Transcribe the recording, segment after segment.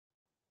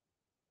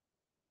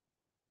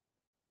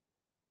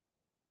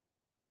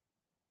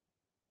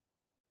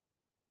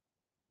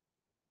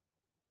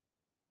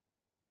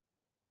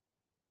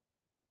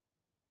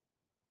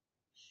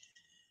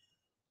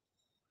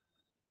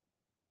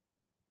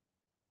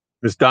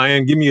Miss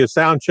Diane, give me a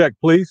sound check,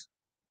 please.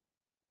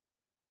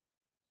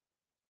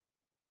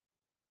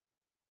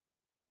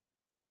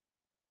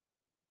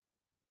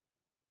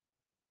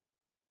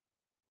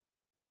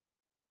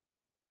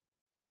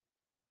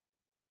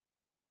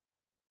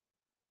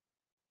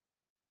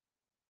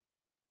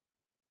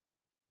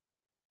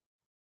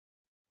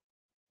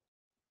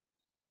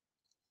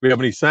 We have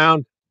any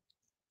sound?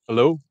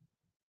 Hello?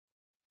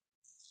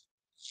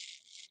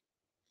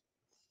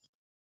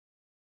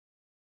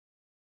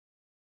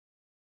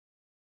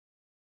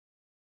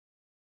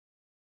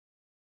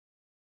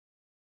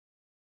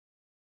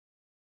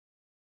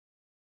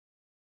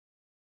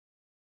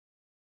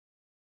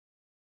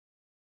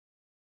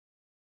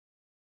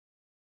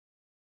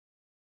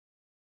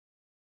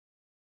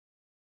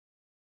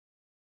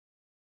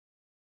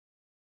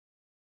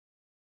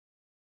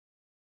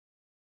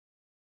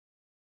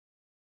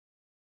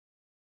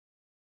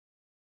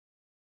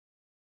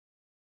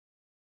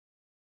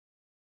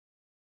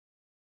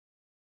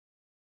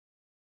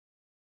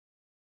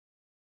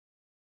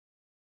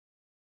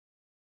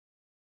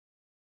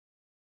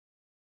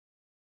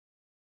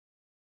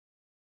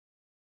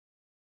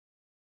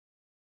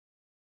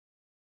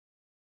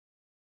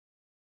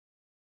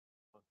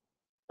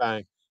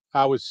 Bang.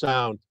 How is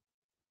sound?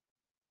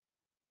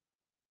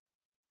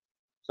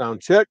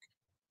 Sound check.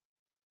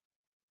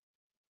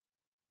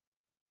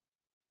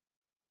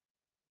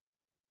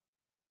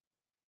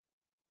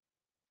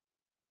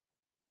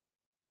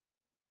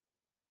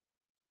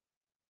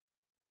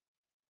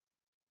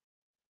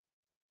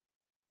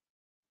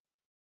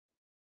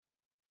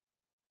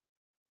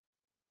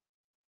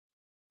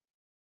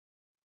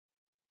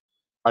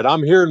 All right,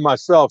 I'm hearing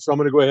myself, so I'm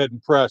going to go ahead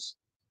and press.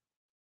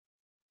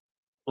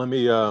 Let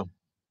me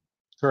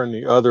turn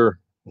the other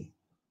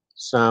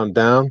sound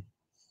down.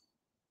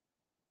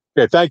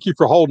 Okay, thank you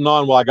for holding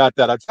on while I got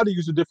that. I tried to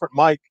use a different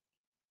mic.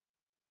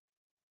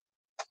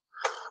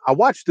 I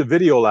watched a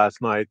video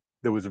last night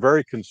that was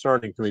very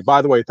concerning to me.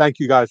 By the way, thank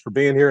you guys for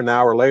being here an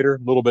hour later,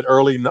 a little bit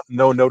early,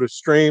 no notice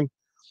stream.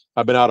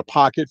 I've been out of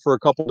pocket for a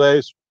couple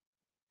days.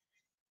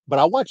 But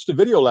I watched a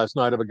video last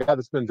night of a guy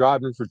that's been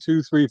driving for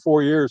 2, 3,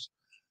 4 years,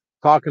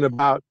 talking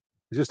about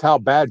just how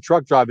bad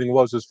truck driving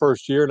was his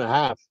first year and a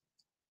half.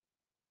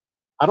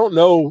 I don't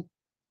know.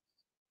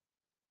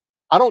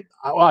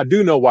 I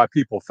do know why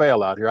people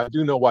fail out here. I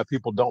do know why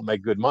people don't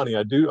make good money.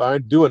 I do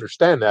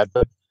understand that.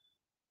 But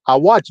I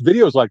watch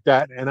videos like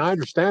that, and I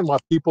understand why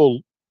people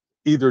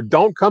either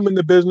don't come in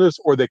the business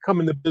or they come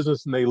in the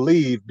business and they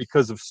leave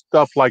because of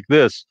stuff like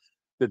this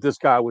that this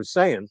guy was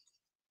saying.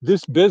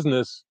 This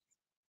business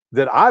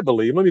that I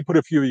believe. Let me put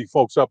a few of you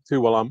folks up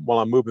too while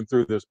I'm moving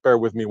through this. Bear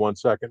with me 1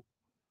 second.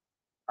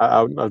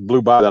 I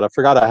blew by that. I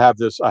forgot I have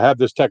this. I have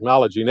this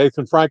technology.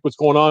 Nathan Frank, what's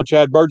going on?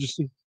 Chad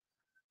Burgesson,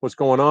 what's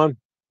going on?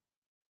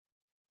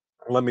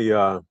 Let me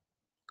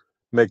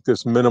make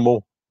this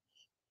minimal.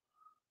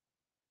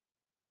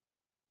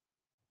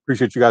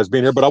 Appreciate you guys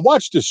being here. But I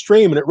watched the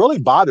stream and it really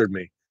bothered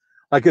me.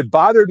 Like it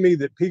bothered me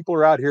that people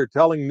are out here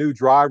telling new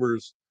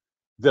drivers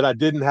that I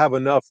didn't have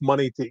enough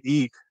money to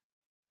eat.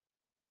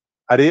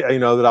 I did,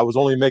 that I was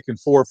only making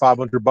 $400 or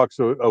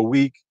 $500 a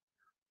week.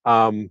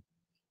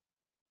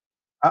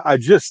 I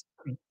just,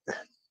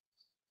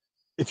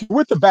 if you're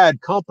with a bad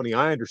company,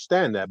 I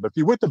understand that. But if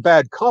you're with a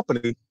bad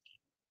company,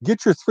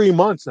 get your 3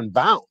 months and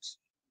bounce.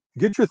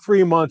 Get your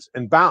 3 months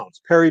and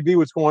bounce. Perry B,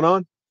 what's going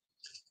on?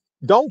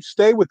 Don't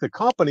stay with the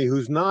company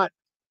who's not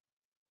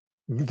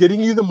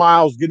getting you the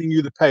miles, getting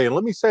you the pay. And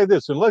let me say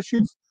this, unless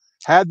you've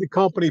had the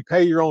company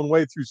pay your own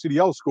way through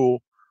CDL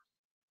school,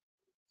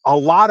 a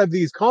lot of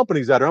these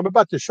companies out here, I'm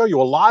about to show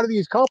you, a lot of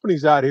these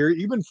companies out here,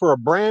 even for a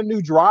brand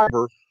new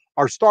driver,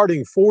 are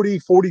starting 40,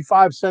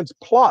 45 cents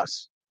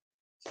plus.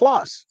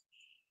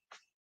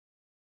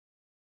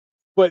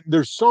 But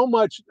there's so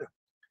much.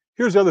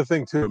 Here's the other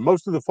thing too.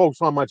 Most of the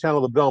folks on my channel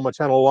that have been on my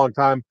channel a long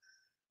time,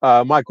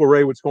 Michael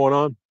Ray, what's going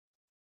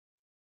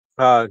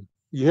on?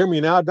 You hear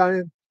me now,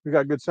 Diane? You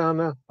got good sound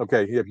now?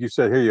 Okay, if you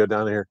said hear you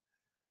down here.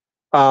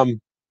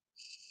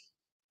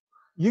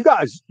 You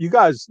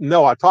guys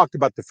know I talked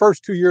about the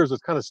first 2 years I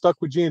was kind of stuck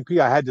with GNP.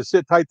 I had to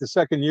sit tight the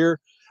second year.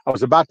 I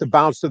was about to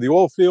bounce to the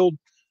oil field,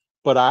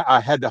 but I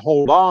had to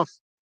hold off.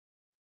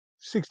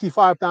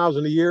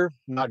 65,000 a year,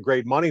 not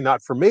great money,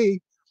 not for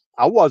me.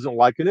 I wasn't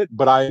liking it,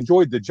 but I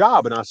enjoyed the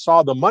job and I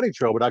saw the money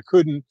trail, but I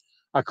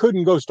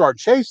couldn't go start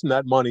chasing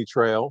that money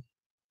trail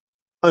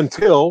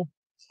until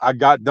I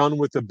got done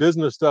with the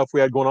business stuff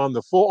we had going on.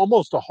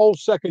 Almost a whole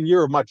second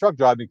year of my truck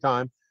driving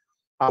time,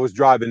 I was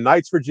driving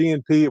nights for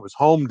GNP. It was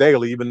home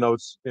daily, even though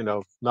it's,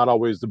 not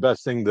always the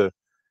best thing to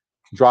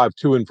drive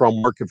to and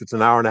from work if it's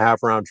an hour and a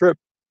half round trip.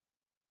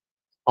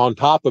 On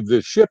top of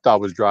this shift I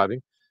was driving.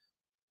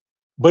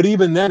 But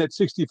even then at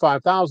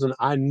 65,000,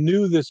 I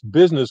knew this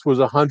business was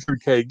a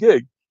 100K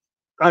gig.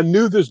 I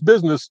knew this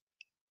business.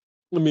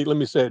 Let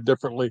me say it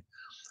differently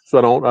so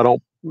I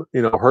don't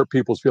hurt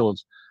people's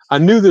feelings. I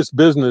knew this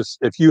business,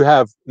 if you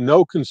have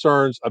no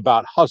concerns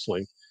about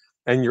hustling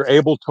and you're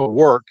able to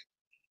work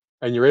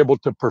and you're able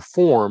to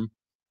perform,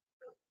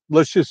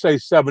 let's just say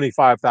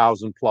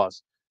 75,000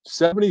 plus.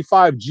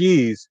 75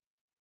 G's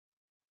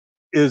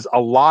is a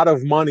lot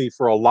of money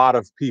for a lot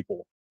of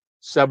people.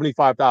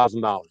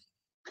 $75,000,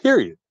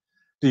 period.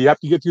 Do you have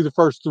to get through the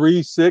first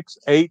 3, 6,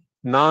 8,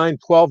 9,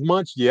 12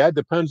 months? Yeah, it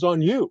depends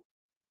on you.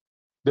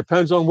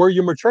 Depends on where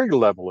your maturity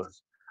level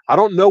is. I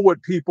don't know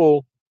what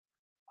people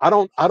I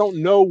don't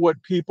know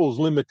what people's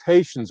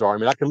limitations are. I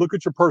mean, I can look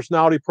at your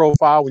personality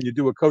profile when you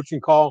do a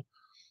coaching call.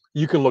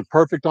 You can look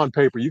perfect on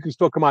paper. You can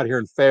still come out here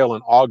and fail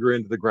and auger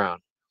into the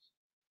ground.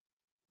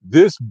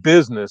 This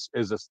business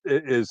is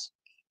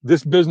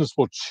this business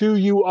will chew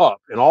you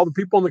up. And all the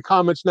people in the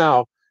comments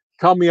now,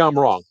 tell me I'm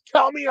wrong.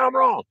 Tell me I'm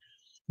wrong.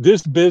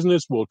 This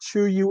business will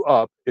chew you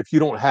up if you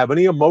don't have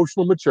any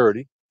emotional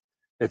maturity,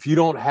 if you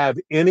don't have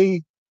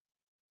any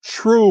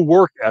true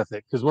work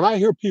ethic. Because when I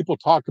hear people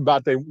talk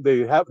about they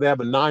have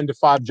a 9 to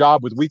 5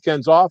 job with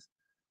weekends off,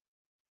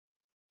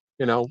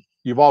 you know,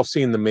 you've all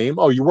seen the meme.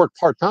 Oh, you work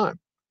part-time.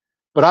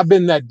 But I've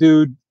been that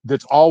dude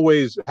that's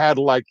always had,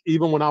 like,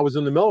 even when I was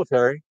in the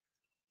military,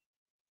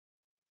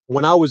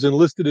 when I was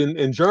enlisted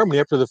in Germany,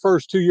 after the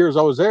first 2 years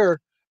I was there,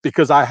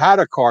 because I had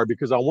a car,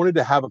 because I wanted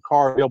to have a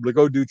car, be able to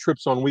go do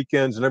trips on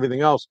weekends and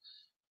everything else,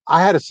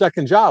 I had a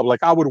second job.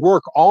 Like, I would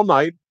work all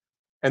night,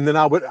 and then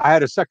I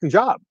had a second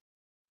job.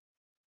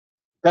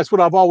 That's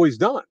what I've always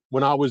done.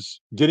 When I was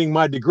getting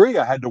my degree,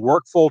 I had to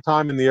work full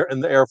time in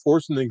the Air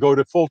Force and then go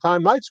to full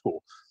time night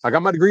school. I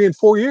got my degree in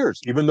 4 years,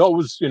 even though it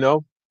was,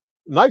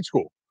 night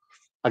school.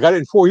 I got it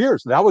in 4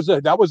 years. That was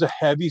a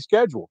heavy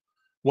schedule.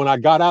 When I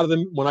got out of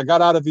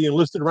the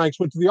enlisted ranks,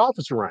 went to the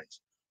officer ranks.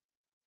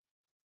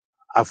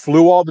 I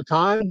flew all the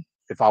time.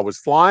 If I was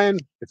flying,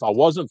 if I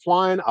wasn't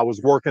flying, I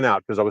was working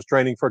out because I was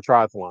training for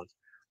triathlons,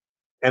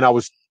 and I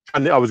was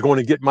going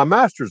to get my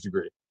master's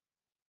degree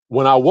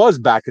when I was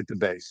back at the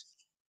base.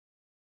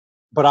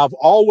 But I've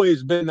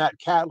always been that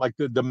cat. Like,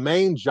 the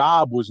main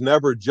job was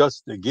never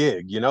just the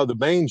gig. The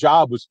main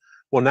job was,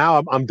 well,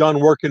 now I'm done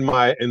working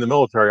in the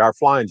military, our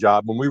flying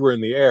job. When we were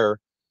in the air,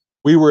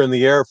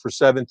 for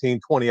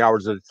 17, 20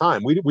 hours at a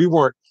time. We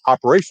weren't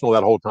operational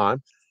that whole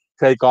time.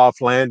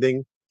 Takeoff,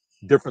 landing,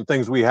 different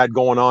things we had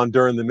going on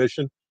during the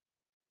mission.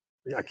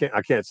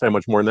 I can't say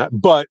much more than that.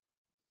 But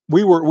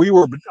we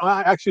were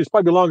actually, it's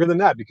probably longer than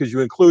that, because you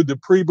include the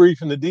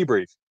pre-brief and the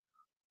debrief.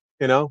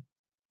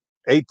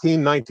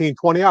 18, 19,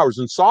 20 hours.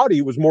 In Saudi,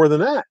 it was more than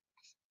that.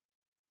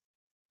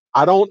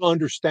 I don't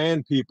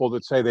understand people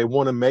that say they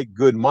want to make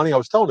good money. I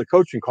was telling a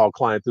coaching call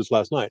client this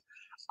last night.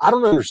 I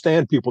don't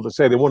understand people that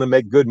say they want to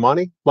make good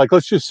money. Like,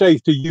 let's just say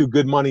to you,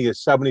 good money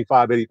is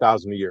 75,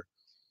 80,000 a year.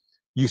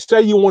 You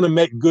say you want to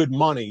make good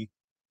money,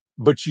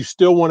 but you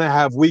still want to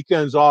have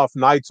weekends off,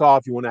 nights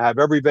off. You want to have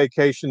every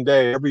vacation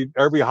day,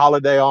 every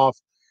holiday off.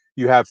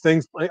 You have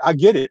things. I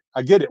get it.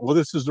 Well,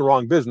 this is the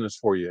wrong business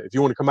for you. If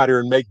you want to come out here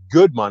and make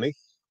good money.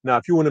 Now,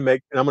 if you want to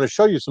make, and I'm going to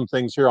show you some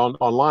things here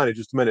online in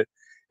just a minute.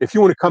 If you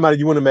want to come out and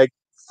you want to make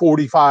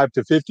 45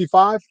 to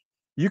 55,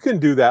 you can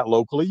do that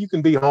locally. You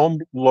can be home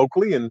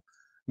locally and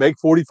make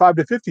 45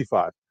 to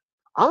 55.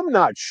 I'm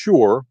not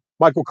sure,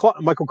 Michael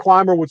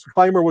Clymer, what's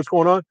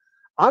going on?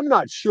 I'm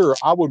not sure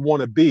I would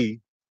want to be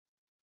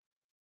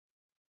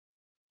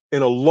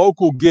in a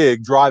local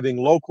gig,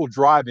 driving,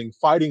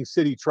 fighting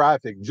city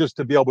traffic just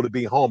to be able to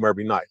be home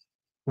every night.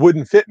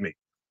 Wouldn't fit me.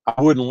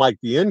 I wouldn't like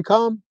the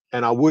income,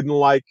 and I wouldn't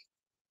like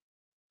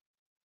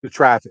the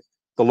traffic,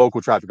 the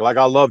local traffic. Like,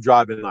 I love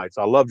driving nights.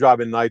 I love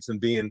driving nights and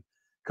being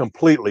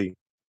completely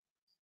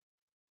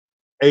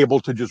able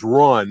to just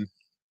run,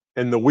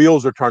 and the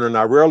wheels are turning.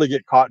 I rarely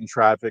get caught in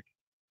traffic.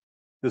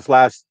 This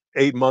last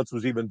 8 months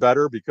was even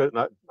better, because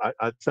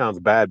it sounds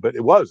bad, but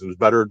it was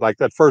better. Like,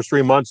 that first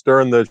 3 months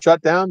during the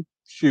shutdown,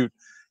 shoot,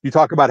 you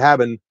talk about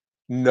having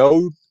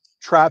no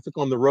traffic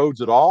on the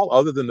roads at all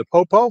other than the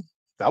popo.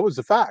 That was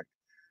the fact.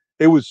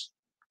 It was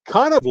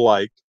kind of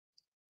like,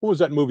 what was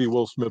that movie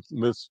Will Smith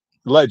missed?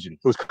 Legend.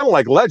 It was kind of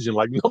like Legend.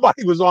 Like,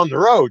 nobody was on the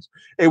roads.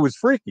 It was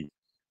freaky.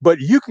 But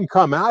you can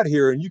come out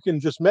here and you can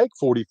just make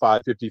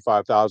 45,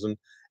 55,000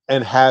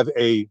 and have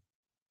a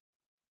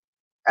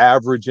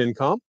average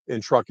income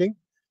in trucking,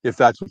 if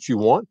that's what you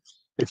want.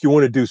 If you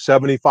want to do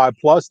 75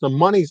 plus, the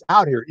money's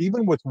out here.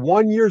 Even with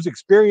 1 year's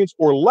experience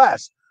or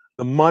less,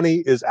 the money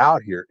is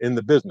out here in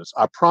the business.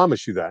 I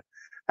promise you that.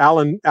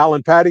 Alan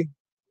Patty,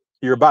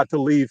 you're about to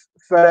leave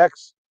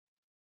FedEx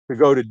to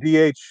go to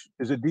DH.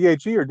 Is it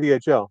DHE or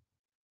DHL?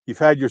 You've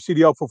had your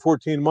CDL for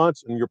 14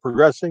 months and you're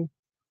progressing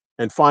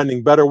and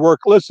finding better work.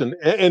 Listen,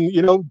 and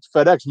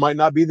FedEx might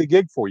not be the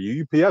gig for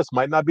you. UPS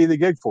might not be the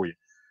gig for you.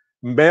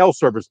 Mail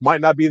service might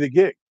not be the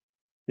gig.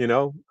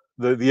 The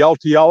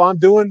LTL I'm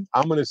doing,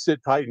 I'm going to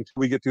sit tight until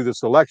we get through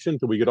this election,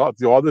 until we get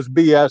through all this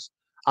BS.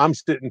 I'm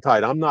sitting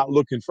tight. I'm not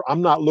looking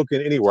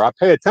anywhere. I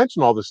pay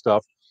attention to all this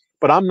stuff,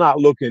 but I'm not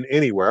looking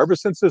anywhere. Ever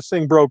since this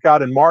thing broke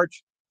out in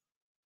March,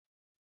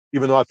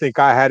 even though I think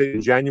I had it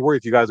in January,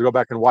 if you guys go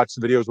back and watch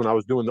the videos when I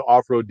was doing the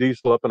off-road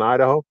diesel up in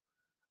Idaho,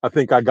 I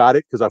think I got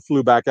it because I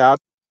flew back out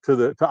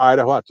to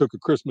Idaho. I took a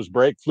Christmas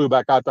break, flew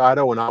back out to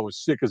Idaho, and I was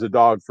sick as a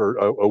dog for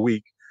a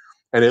week,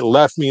 and it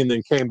left me and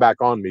then came back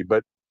on me.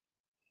 But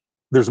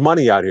there's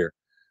money out here.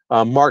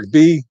 Mark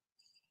B,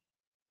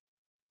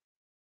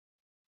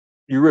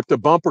 You rip the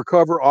bumper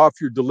cover off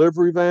your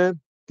delivery van,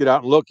 get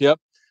out and look. Yep.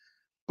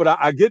 But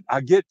I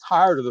get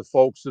tired of the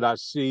folks that I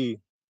see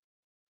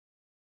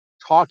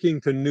talking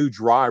to new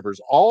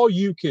drivers. All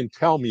you can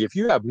tell me, if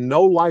you have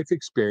no life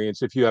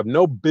experience, if you have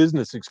no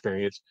business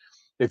experience,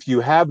 if you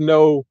have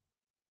no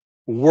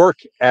work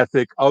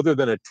ethic other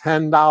than a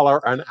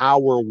 $10 an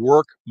hour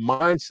work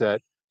mindset,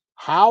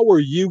 how are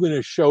you going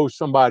to show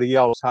somebody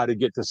else how to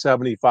get to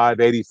 75,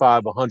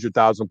 85,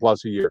 100,000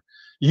 plus a year?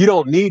 You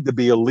don't need to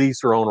be a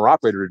lease or owner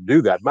operator to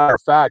do that. Matter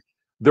of fact,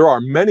 there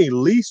are many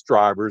lease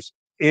drivers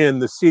in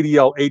the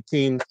CDL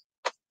 18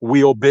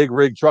 wheel big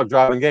rig truck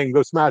driving gang.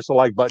 Go smash the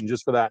like button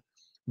just for that.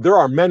 There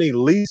are many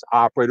lease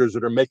operators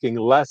that are making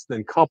less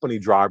than company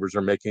drivers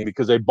are making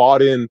because they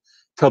bought in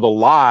to the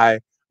lie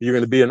you're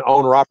going to be an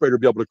owner operator,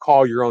 be able to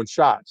call your own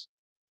shots.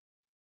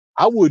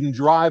 I wouldn't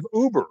drive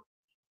Uber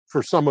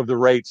for some of the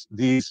rates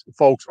these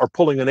folks are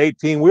pulling an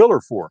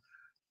 18-wheeler for.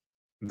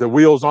 The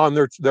wheels on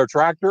their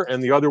tractor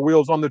and the other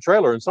wheels on the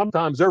trailer. And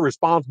sometimes they're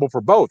responsible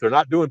for both. They're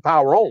not doing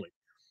power only.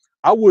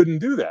 I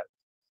wouldn't do that.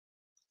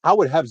 I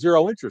would have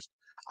zero interest.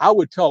 I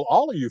would tell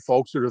all of you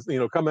folks that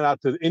are, coming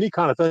out to any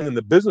kind of thing in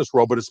the business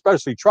world, but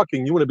especially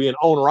trucking, you want to be an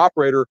owner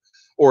operator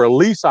or a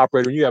lease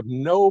operator, and you have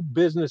no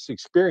business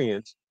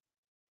experience,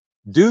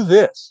 do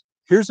this.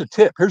 Here's a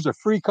tip. Here's a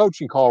free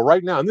coaching call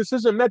right now. And this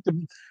isn't meant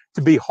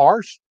to be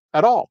harsh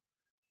at all.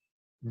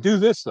 Do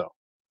this though.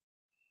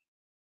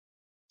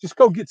 Just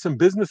go get some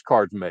business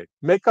cards made.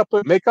 Make up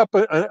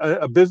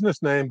a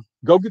business name.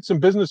 Go get some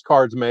business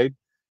cards made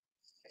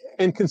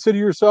and consider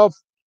yourself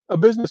a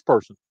business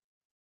person.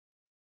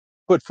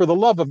 But for the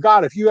love of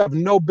God, if you have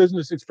no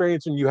business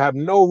experience and you have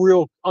no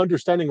real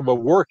understanding of a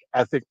work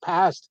ethic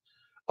past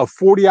a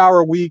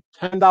 40-hour week,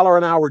 $10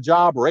 an hour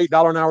job or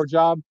 $8 an hour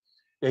job,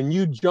 and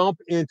you jump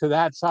into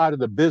that side of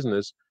the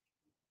business,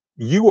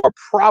 you are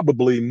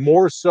probably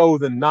more so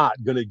than not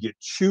going to get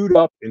chewed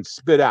up and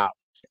spit out.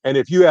 And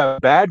if you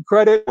have bad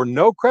credit or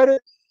no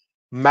credit,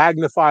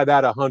 magnify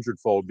that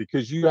 100-fold,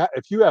 because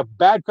if you have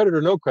bad credit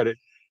or no credit,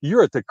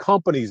 you're at the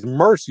company's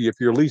mercy if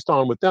you're leased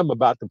on with them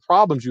about the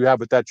problems you have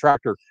with that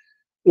tractor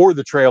or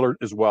the trailer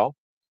as well.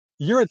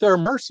 You're at their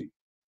mercy.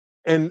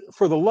 And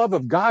for the love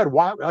of God,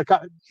 why?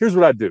 Here's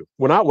what I do.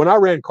 When I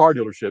ran car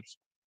dealerships,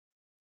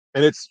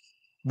 and it's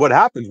what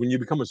happens when you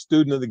become a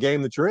student of the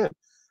game that you're in.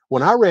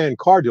 When I ran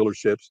car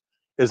dealerships,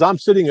 as I'm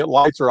sitting at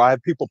lights or I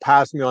have people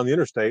pass me on the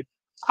interstate,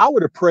 I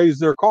would appraise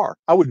their car.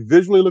 I would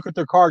visually look at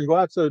their car and go,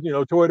 that's a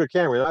Toyota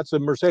Camry, that's a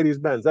Mercedes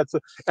Benz,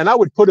 and I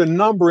would put a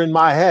number in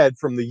my head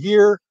from the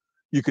year.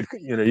 You could,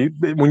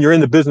 when you're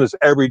in the business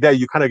every day,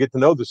 you kind of get to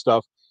know the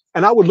stuff.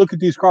 And I would look at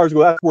these cars and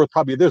go, that's worth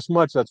probably this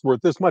much, that's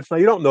worth this much. Now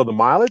you don't know the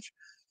mileage,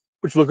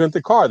 but you're looking at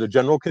the car, the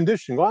general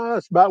condition. Well,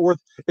 that's about worth.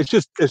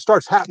 It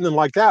starts happening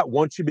like that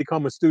once you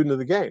become a student of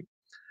the game.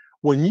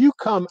 When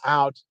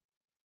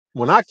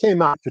I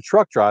came out to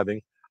truck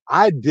driving,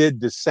 I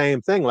did the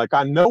same thing. Like,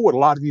 I know what a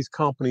lot of these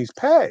companies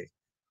pay.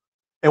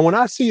 And when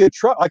I see a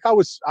truck, like I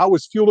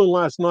was fueling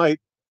last night,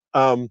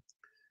 and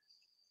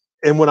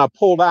when I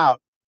pulled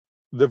out,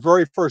 the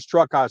very first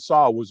truck I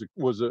saw was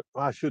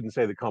I shouldn't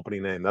say the company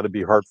name. That'd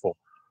be hurtful.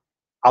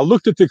 I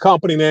looked at the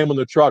company name on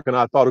the truck and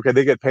I thought, okay,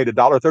 they get paid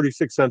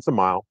 $1.36 a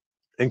mile,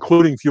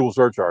 including fuel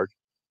surcharge.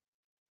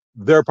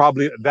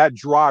 That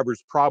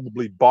driver's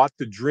probably bought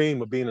the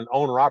dream of being an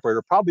owner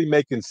operator, probably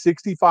making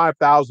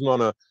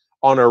 65,000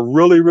 on a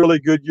really, really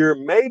good year,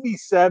 maybe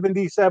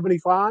 70,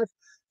 75,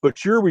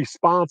 but you're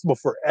responsible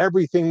for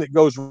everything that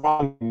goes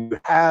wrong. You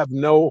have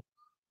no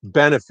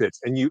benefits.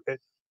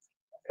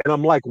 And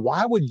I'm like,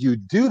 why would you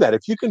do that?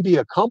 If you can be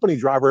a company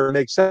driver and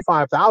make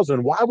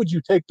 75,000, why would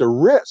you take the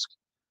risk?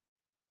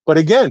 But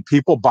again,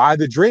 people buy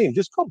the dream.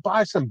 Just go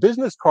buy some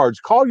business cards.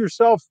 Call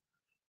yourself,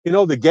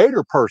 the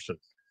Gator person,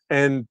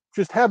 and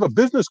just have a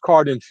business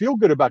card and feel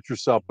good about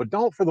yourself. But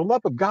don't, for the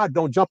love of God,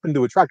 don't jump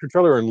into a tractor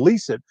trailer and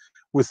lease it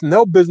with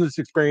no business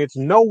experience,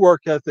 no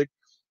work ethic,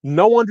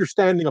 no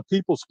understanding of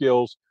people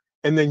skills.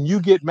 And then you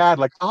get mad.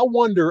 Like, I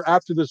wonder,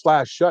 after this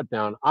last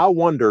shutdown, I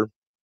wonder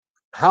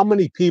how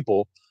many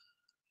people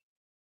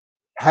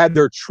had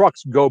their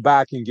trucks go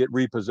back and get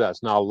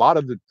repossessed. Now, a lot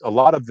of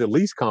the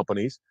lease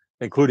companies,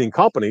 including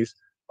companies,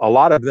 a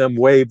lot of them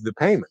waived the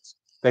payments.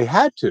 They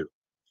had to.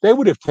 They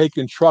would have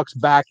taken trucks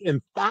back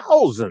in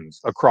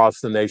thousands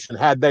across the nation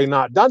had they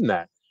not done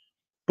that.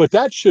 But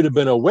that should have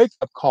been a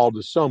wake-up call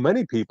to so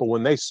many people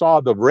when they saw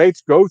the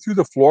rates go through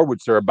the floor,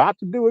 which they're about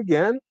to do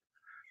again.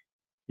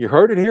 You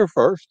heard it here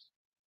first.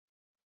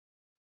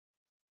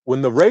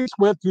 When the rates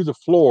went through the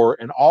floor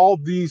and all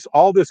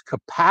this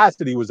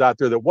capacity was out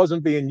there that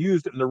wasn't being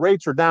used, and the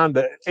rates are down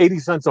to 80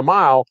 cents a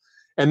mile,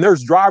 and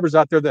there's drivers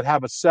out there that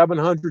have a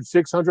 $700,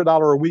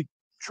 $600 a week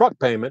truck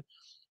payment.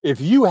 If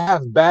you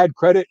have bad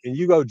credit and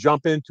you go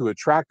jump into a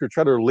tractor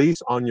trailer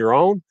lease on your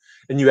own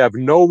and you have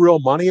no real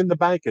money in the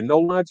bank and no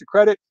lines of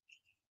credit,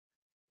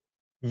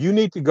 you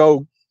need to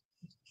go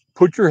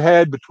put your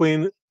head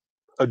between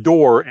a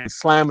door and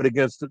slam it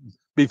against it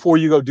before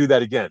you go do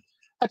that again.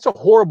 That's a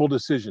horrible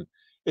decision.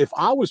 If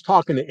I was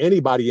talking to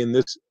anybody in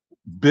this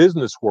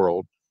business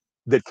world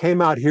that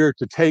came out here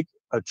to take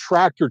a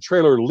tractor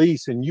trailer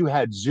lease and you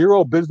had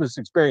zero business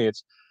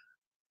experience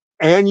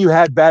and you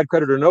had bad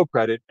credit or no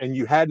credit and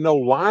you had no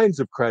lines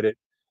of credit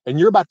and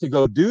you're about to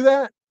go do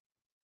that,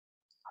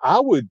 I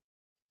would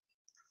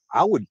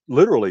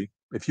literally,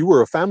 if you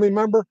were a family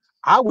member,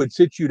 I would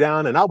sit you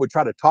down and I would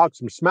try to talk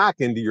some smack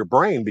into your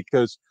brain,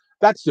 because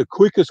that's the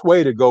quickest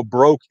way to go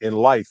broke in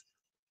life.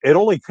 It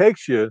only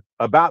takes you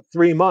about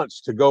 3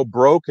 months to go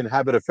broke and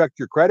have it affect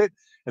your credit.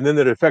 And then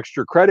it affects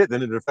your credit,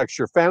 then it affects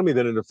your family,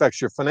 then it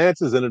affects your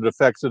finances, and it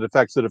affects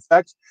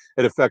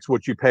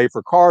what you pay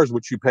for cars,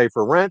 what you pay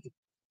for rent.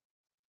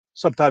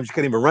 Sometimes you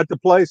can't even rent the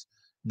place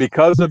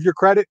because of your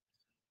credit.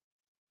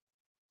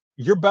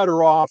 You're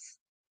better off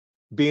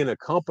being a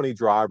company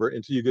driver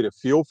until you get a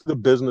feel for the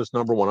business,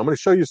 number one. I'm going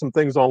to show you some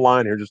things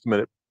online here in just a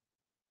minute.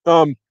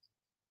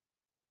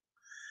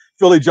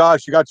 Philly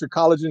Josh, you got your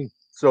collagen?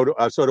 So do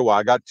I.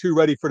 I got 2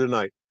 ready for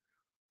tonight.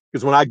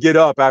 Because when I get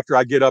up, after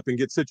I get up and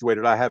get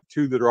situated, I have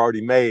 2 that are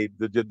already made.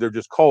 They're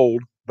just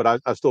cold,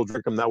 but I still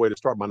drink them that way to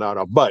start my night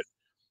off. But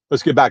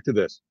let's get back to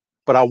this.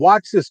 But I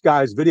watched this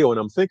guy's video and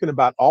I'm thinking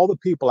about all the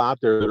people out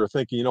there that are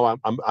thinking, you know,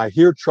 I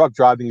hear truck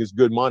driving is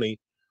good money.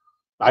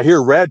 I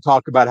hear Red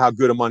talk about how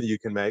good of money you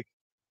can make.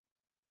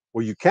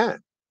 Well, you can,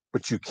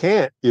 but you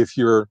can't if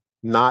you're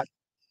not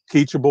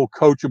teachable,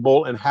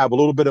 coachable, and have a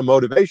little bit of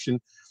motivation.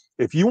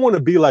 If you want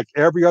to be like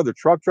every other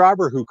truck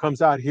driver who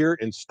comes out here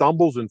and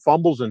stumbles and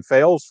fumbles and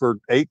fails for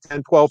 8,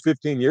 10, 12,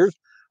 15 years,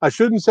 I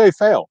shouldn't say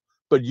fail,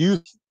 but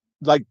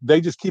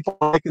they just keep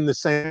on making the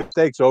same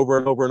mistakes over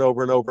and over and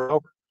over and over and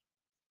over.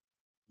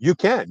 You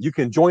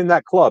can join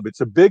that club.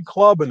 It's a big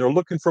club and they're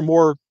looking for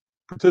more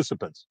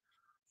participants.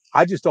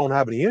 I just don't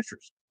have any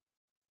interest.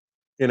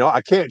 You know,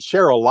 I can't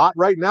share a lot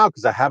right now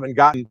because I haven't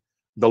gotten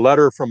the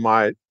letter from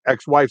my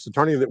ex-wife's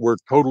attorney that we're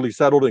totally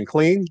settled and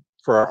clean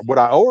for what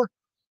I owe her.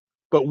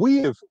 But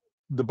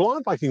the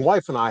Blonde Viking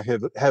wife and I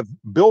have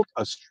built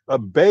a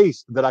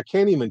base that I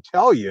can't even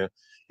tell you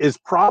is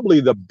probably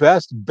the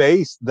best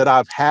base that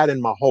I've had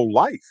in my whole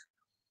life,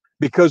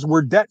 because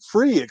we're debt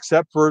free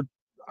except for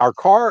our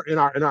car in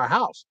our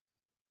house.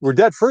 We're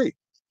debt free.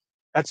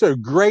 That's a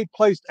great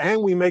place,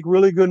 and we make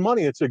really good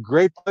money. It's a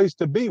great place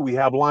to be. We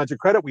have lines of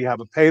credit. We have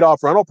a paid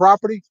off rental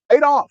property.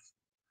 Paid off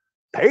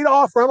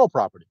rental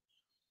property.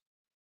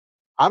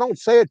 I don't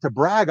say it to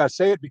brag. I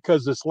say it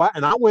because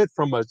and I went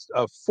from a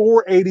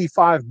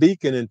 485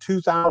 Beacon in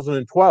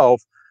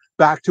 2012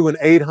 back to an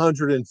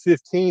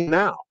 815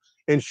 now.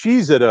 And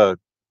she's at a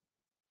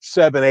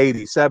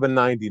 780,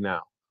 790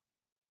 now.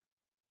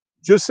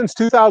 Just since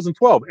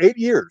 2012, 8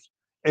 years.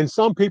 And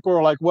some people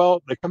are like,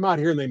 well, they come out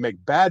here and they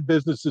make bad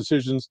business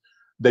decisions.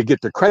 They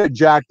get their credit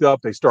jacked up.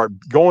 They start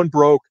going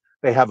broke.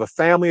 They have a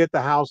family at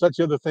the house. That's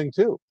the other thing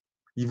too.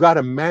 You've got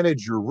to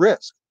manage your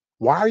risk.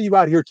 Why are you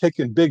out here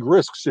taking big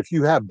risks if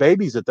you have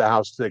babies at the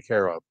house to take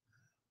care of?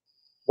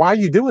 Why are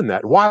you doing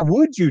that? Why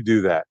would you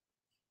do that?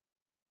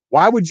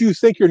 Why would you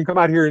think you're going to come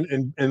out here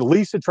and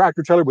lease a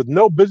tractor trailer with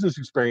no business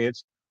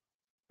experience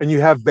and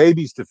you have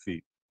babies to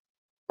feed,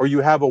 or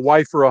you have a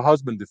wife or a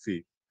husband to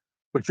feed?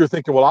 But you're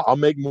thinking, well, I'll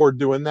make more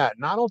doing that.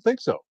 No, I don't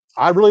think so.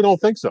 I really don't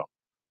think so.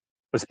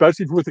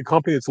 Especially if you're with a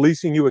company that's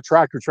leasing you a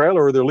tractor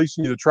trailer, or they're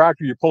leasing you the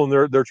tractor, you're pulling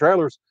their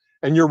trailers,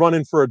 and you're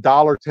running for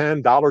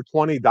 $1.10,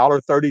 $1.20,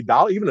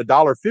 $1.30, even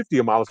 $1.50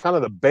 a mile. It's kind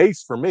of the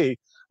base for me.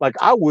 Like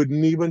I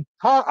wouldn't even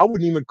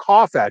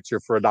cough at you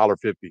for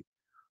 $1.50,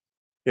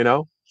 you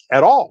know,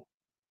 at all.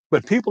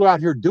 But people are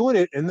out here doing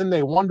it, and then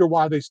they wonder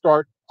why they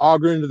start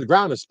auguring into the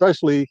ground,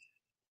 especially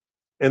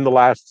in the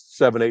last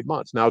 7, 8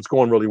 months. Now it's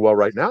going really well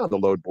right now on the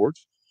load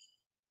boards.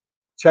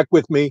 Check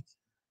with me.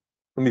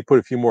 Let me put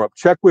a few more up.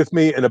 Check with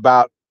me in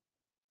about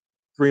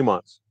 3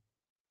 months.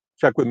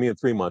 Check with me in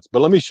 3 months. But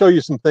let me show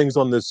you some things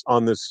on this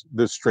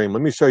stream.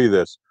 Let me show you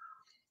this.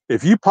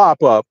 If you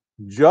pop up,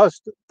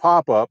 just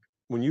pop up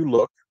when you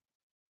look.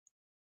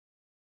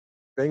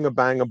 Bang a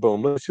bang a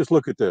boom. Let's just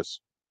look at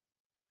this.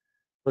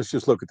 Let's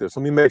Let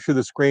me make sure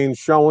the screen's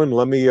showing.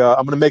 I'm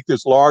going to make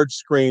this large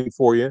screen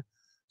for you.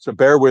 So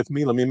bear with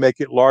me. Let me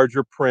make it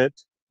larger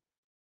print.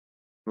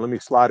 Let me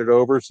slide it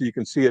over so you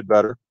can see it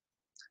better.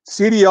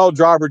 CDL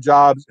driver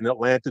jobs in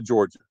Atlanta,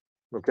 Georgia.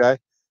 Okay.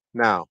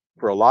 Now,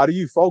 for a lot of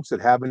you folks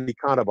that have any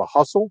kind of a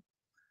hustle,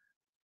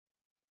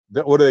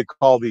 what do they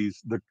call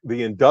these?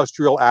 The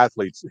industrial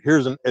athletes.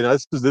 And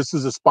this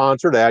is a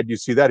sponsored ad. You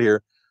see that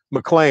here.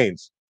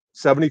 McLean's,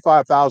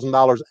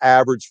 $75,000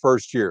 average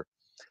first year.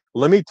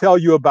 Let me tell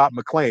you about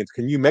McLean's.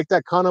 Can you make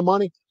that kind of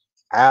money?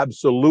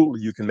 Absolutely,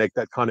 you can make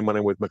that kind of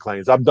money with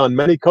McLean's. I've done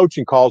many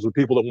coaching calls with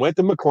people that went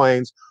to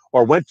McLean's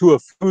or went to a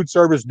food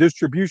service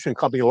distribution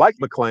company like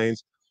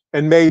McLean's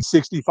and made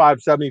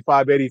 65,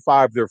 75,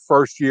 85 their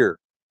first year,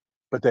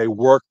 but they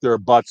worked their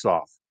butts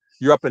off.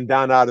 You're up and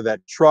down out of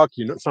that truck.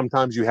 You know,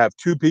 sometimes you have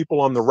 2 people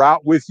on the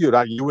route with you,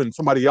 not you and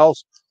somebody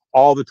else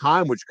all the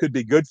time, which could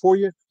be good for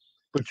you,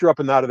 but you're up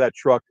and out of that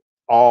truck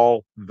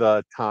all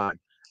the time.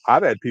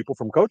 I've had people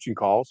from coaching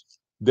calls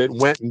that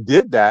went and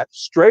did that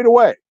straight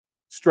away.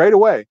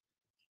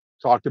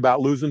 Talked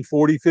about losing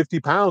 40, 50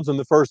 pounds in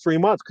the first 3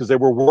 months because they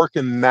were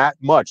working that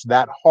much,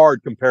 that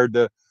hard compared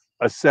to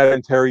a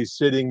sedentary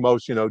sitting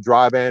most,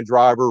 dry van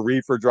driver,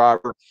 reefer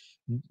driver,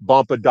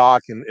 bump a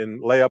dock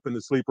and lay up in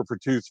the sleeper for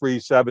 2, 3,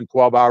 7,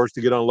 12 hours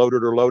to get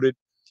unloaded or loaded.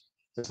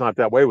 It's not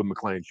that way with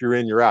McLean's. You're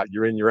in, you're out,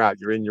 you're in, you're out,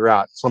 you're in, you're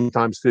out.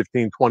 Sometimes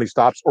 15, 20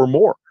 stops or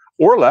more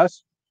or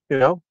less,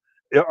 Or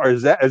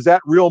is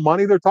that real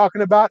money they're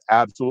talking about?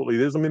 Absolutely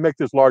it is. Let me make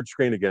this large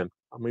screen again.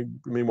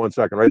 Give me 1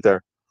 second right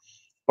there.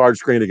 Large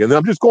screen again. Then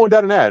I'm just going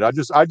down an ad. I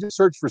just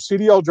searched for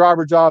CDL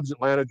driver jobs,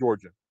 Atlanta,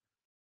 Georgia.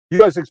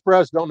 US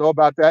Express, don't know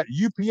about that.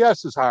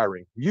 UPS is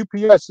hiring.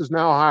 UPS is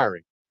now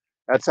hiring.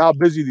 That's how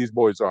busy these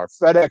boys are.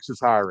 FedEx is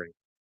hiring.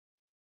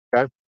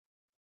 Okay.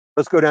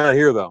 Let's go down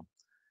here though.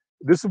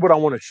 This is what I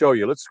want to show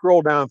you. Let's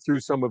scroll down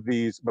through some of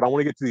these, but I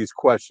want to get to these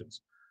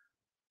questions.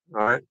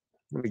 All right.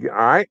 All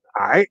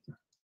right.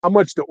 How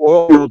much do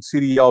oil field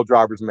CDL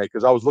drivers make?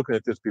 Because I was looking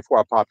at this before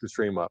I popped the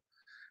stream up.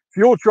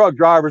 Fuel truck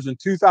drivers in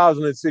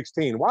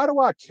 2016. Why do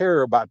I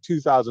care about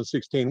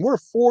 2016? We're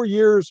 4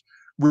 years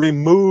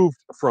removed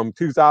from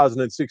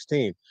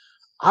 2016.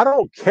 I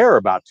don't care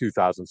about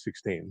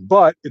 2016,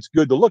 but it's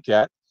good to look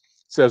at. It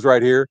says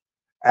right here,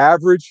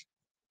 average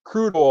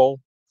crude oil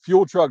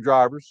fuel truck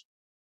drivers,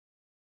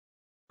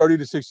 $30,000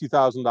 to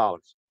 $60,000.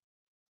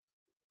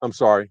 I'm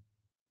sorry.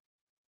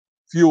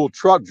 Fuel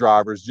truck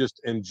drivers, just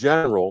in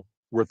general,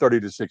 were 30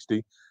 to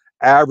 60.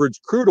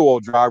 Average crude oil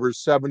drivers,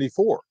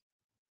 74.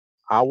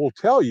 I will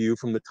tell you,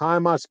 from the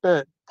time I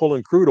spent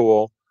pulling crude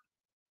oil,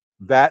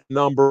 that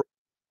number,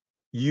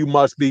 you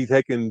must be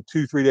taking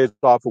 2, 3 days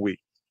off a week.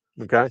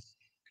 Okay,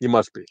 you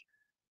must be.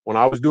 When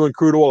I was doing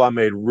crude oil, I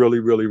made really,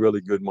 really, really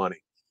good money.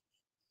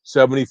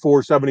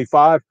 74,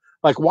 75.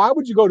 Like, why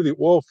would you go to the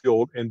oil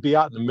field and be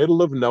out in the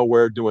middle of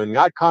nowhere doing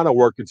that kind of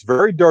work? It's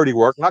very dirty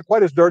work, not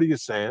quite as dirty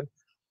as sand,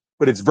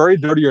 but it's very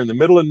dirty. You're in the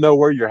middle of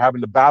nowhere. You're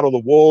having to battle the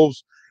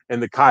wolves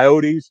and the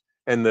coyotes,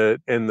 and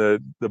the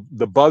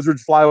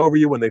buzzards fly over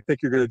you when they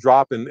think you're going to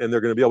drop and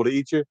they're going to be able to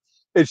eat you.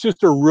 It's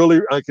just a really,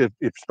 like,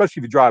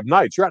 especially if you drive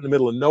nights, you're out in the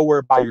middle of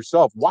nowhere by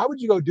yourself. Why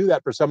would you go do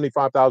that for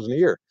 $75,000 a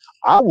year?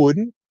 I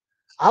wouldn't.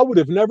 I would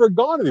have never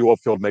gone to the oil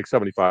field to make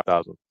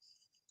 $75,000.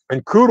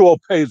 And crude oil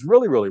pays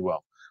really, really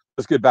well.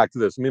 Let's get back to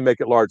this. Let me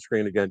make it large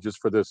screen again, just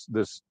for this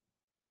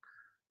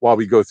while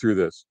we go through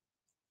this.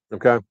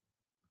 Okay.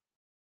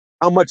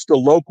 How much do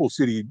local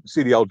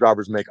CDL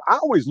drivers make? I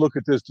always look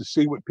at this to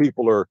see what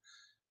people are,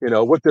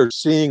 what they're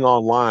seeing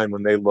online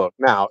when they look.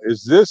 Now,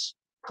 is this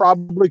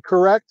probably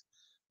correct?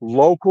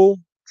 Local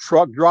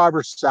truck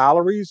driver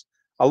salaries.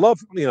 I love,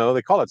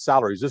 they call it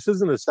salaries. This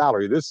isn't a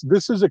salary.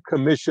 This is a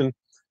commission.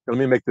 Let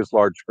me make this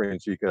large screen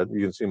so you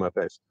can see my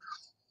face.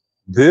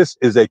 This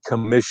is a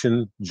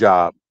commission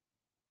job.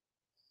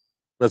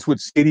 That's what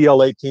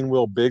CDL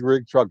 18-wheel big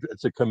rig truck.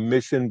 It's a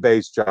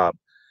commission-based job.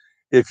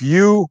 If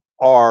you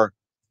are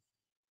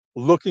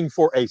looking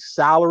for a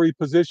salary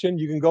position,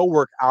 you can go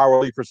work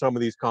hourly for some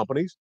of these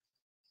companies.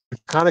 You're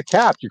kind of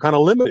capped. You're kind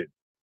of limited.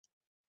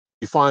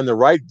 You find the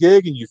right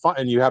gig and you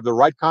have the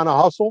right kind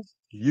of hustle,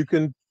 you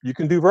can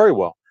do very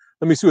well.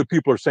 Let me see what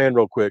people are saying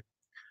real quick.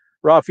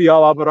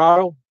 Rafael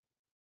Alvarado,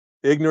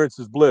 ignorance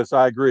is bliss.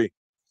 I agree.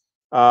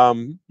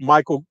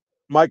 Mike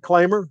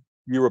Claimer,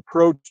 your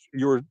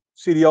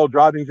CDL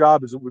driving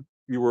job is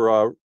you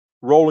were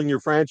rolling your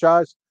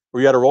franchise, or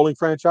you had a rolling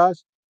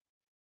franchise.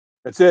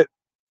 That's it.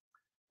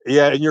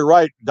 Yeah, and you're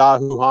right,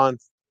 Dahu Han.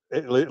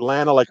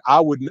 Atlanta, like,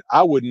 I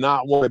would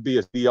not want to be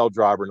a CDL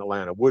driver in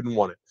Atlanta. Wouldn't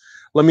want it.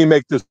 Let me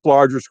make this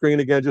larger screen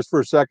again just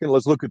for a second.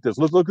 Let's look at this.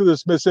 Let's look at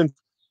this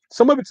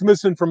some of it's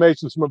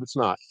misinformation, some of it's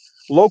not.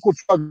 Local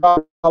truck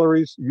driver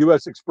salaries,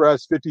 US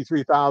Express,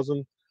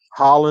 53,000.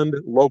 Holland,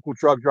 local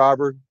truck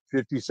driver,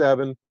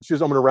 57. I'm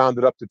going to round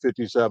it up to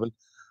 57.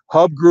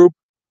 Hub Group,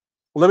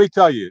 let me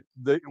tell you,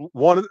 the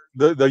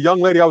young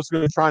lady I was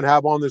going to try and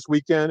have on this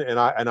weekend, and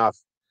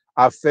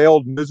I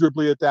failed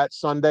miserably at that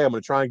Sunday. I'm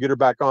going to try and get her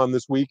back on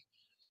this week.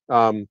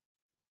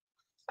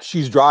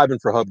 She's driving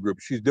for Hub Group.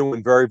 She's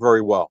doing very,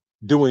 very well.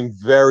 Doing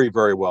very,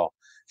 very well.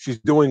 She's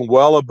doing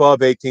well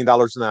above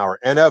 $18 an hour.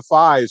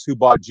 NFI is who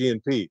bought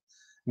GNP,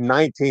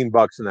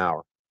 $19 an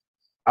hour.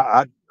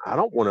 I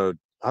don't want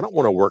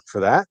to work for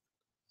that.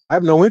 I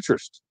have no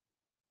interest.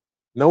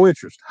 No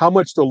interest. How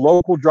much do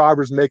local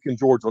drivers make in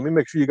Georgia? Let me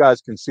make sure you guys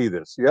can see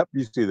this. Yep,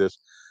 you see this.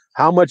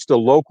 How much do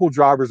local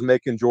drivers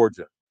make in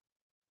Georgia?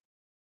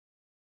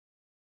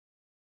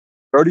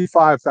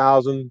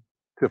 35,000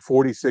 to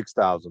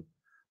 46,000.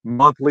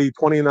 Monthly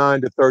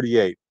 29 to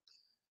 38.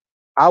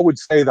 I would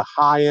say the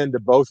high end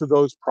of both of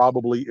those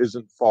probably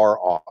isn't far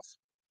off.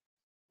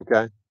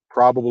 Okay?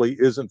 Probably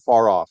isn't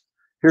far off.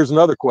 Here's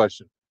another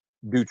question.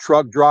 Do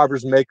truck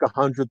drivers make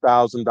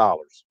 $100,000?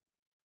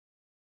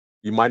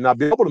 You might not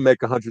be able to make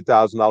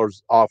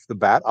 $100,000 off the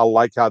bat. I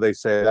like how they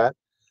say that.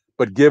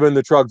 But given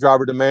the truck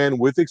driver demand,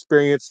 with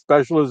experience,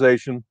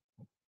 specialization,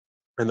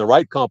 and the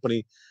right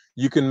company,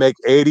 you can make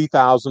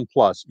 80,000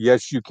 plus.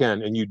 Yes, you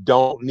can. And you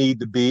don't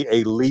need to be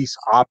a lease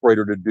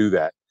operator to do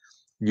that.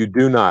 You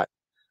do not.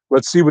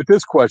 Let's see what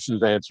this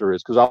question's answer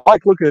is, because I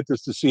like looking at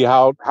this to see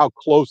how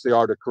close they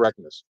are to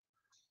correctness.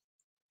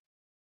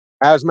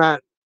 Hazmat,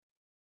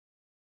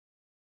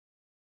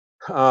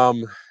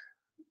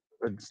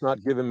 It's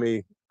not giving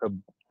me a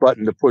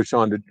button to push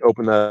on to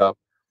open that up.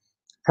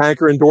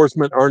 Tanker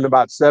endorsement, earned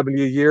about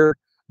 70 a year.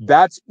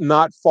 That's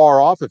not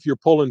far off. If you're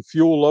pulling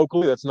fuel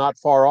locally, that's not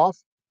far off.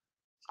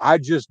 I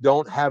just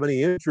don't have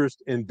any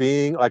interest in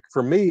being, like,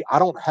 for me, I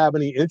don't have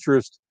any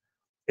interest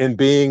in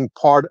being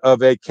part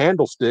of a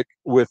candlestick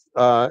with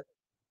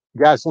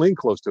gasoline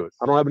close to it.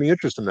 I don't have any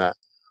interest in that.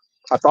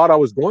 I thought I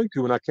was going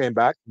to when I came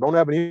back. Don't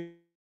have any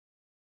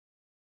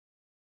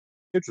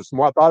interest. The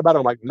more I thought about it,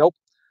 I'm like, nope,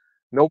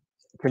 nope.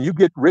 Can you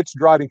get rich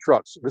driving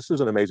trucks? This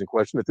is an amazing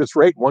question. At this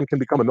rate, one can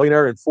become a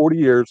millionaire in 40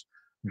 years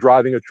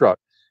driving a truck.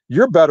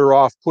 You're better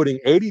off putting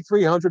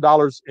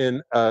 $8,300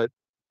 in an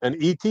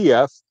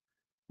ETF,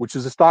 which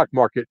is a stock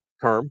market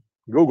term.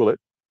 Google it,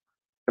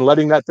 and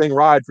letting that thing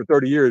ride for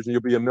 30 years, and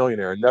you'll be a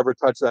millionaire and never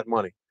touch that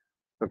money.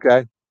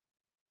 Okay.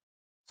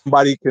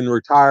 Somebody can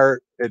retire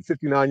at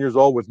 59 years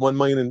old with 1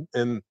 million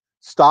in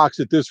stocks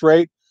at this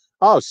rate.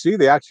 Oh, see,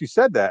 they actually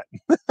said that.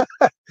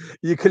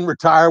 You can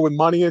retire with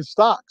money in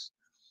stocks.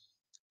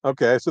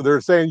 Okay, so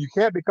they're saying you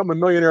can't become a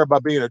millionaire by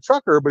being a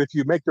trucker, but if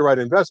you make the right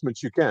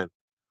investments, you can.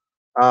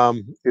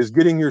 Is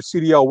getting your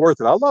CDL worth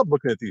it? I love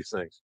looking at these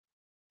things.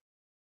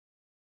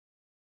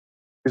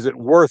 Is it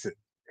worth it?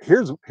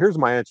 Here's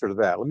my answer to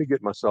that. Let me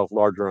get myself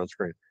larger on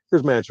screen.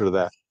 Here's my answer to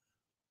that.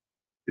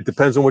 It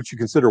depends on what you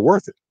consider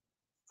worth it.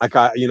 Like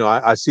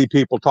I see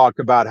people talk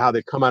about how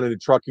they come out into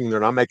trucking, they're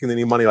not making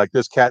any money, like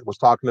this cat was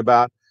talking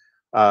about.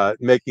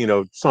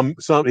 Making, some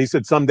he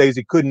said some days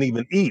he couldn't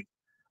even eat.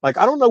 Like,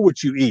 I don't know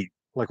what you eat.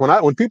 Like,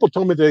 when people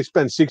told me they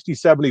spend 60,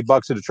 70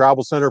 bucks at a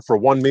travel center for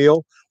one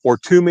meal or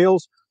two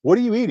meals, what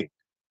are you eating?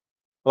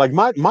 Like,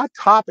 my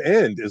top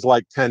end is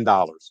like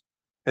 $10.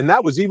 And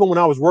that was even when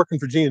I was working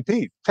for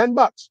G&P, 10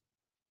 bucks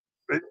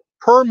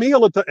per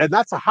meal and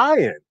that's a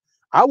high end.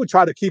 I would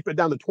try to keep it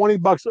down to 20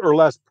 bucks or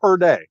less per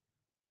day.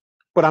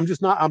 But I'm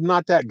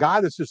not that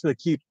guy that's just going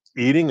to keep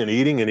eating and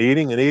eating and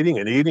eating and eating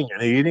and eating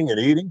and eating and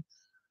eating.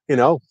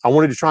 I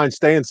wanted to try and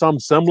stay in some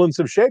semblance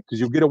of shape because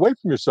you'll get away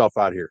from yourself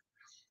out here.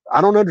 I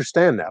don't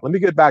understand that. Let me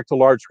get back to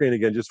large screen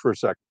again just for a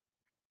second.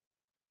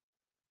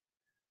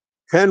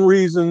 10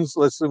 reasons.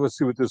 Let's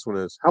see what this one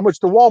is. How much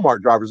do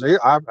Walmart drivers?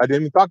 I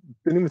didn't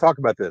even talk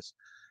about this.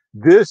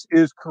 This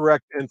is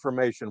correct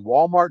information.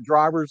 Walmart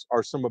drivers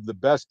are some of the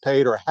best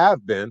paid, or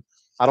have been.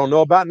 I don't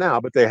know about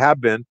now, but they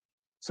have been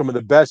some of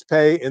the best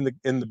pay in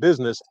the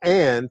business,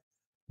 and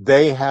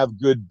they have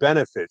good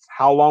benefits.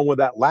 How long will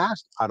that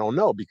last? I don't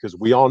know, because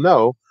we all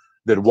know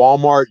that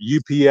Walmart,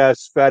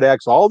 UPS, FedEx,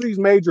 all these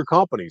major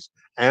companies,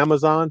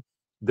 Amazon,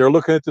 they're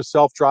looking at the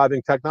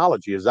self-driving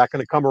technology. Is that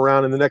going to come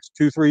around in the next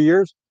 2-3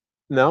 years?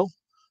 No,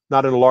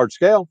 not in a large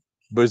scale.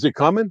 But is it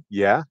coming?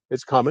 Yeah,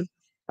 it's coming.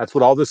 That's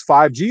what all this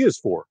 5G is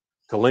for,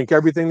 to link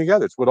everything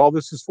together. It's what all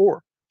this is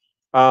for.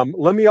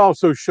 Let me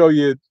also show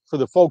you, for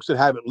the folks that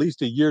have at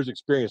least a year's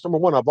experience. Number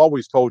one, I've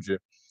always told you,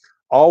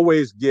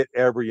 always get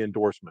every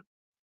endorsement.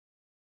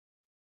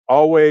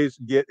 Always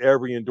get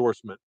every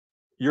endorsement.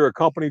 You're a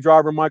company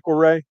driver, Michael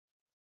Ray.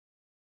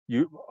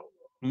 You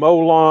mow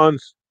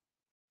lawns,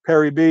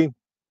 Perry B.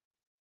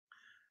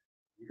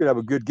 You could have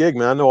a good gig,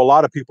 man. I know a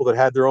lot of people that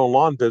had their own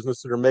lawn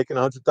business that are making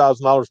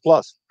 $100,000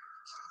 plus.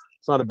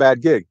 It's not a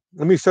bad gig.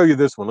 Let me show you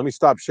this one. Let me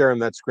stop sharing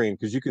that screen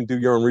because you can do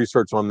your own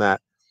research on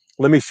that.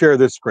 Let me share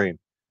this screen.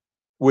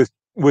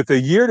 With a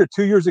year to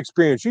 2 years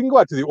experience, you can go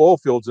out to the oil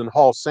fields and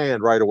haul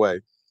sand right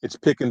away. It's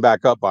picking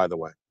back up, by the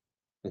way.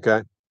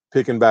 Okay,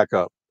 picking back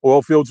up.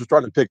 Oil fields are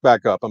starting to pick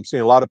back up. I'm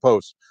seeing a lot of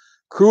posts.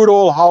 Crude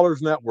Oil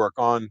Haulers Network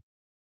on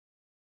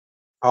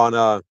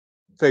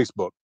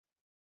Facebook.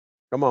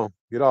 Come on,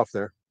 get off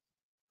there.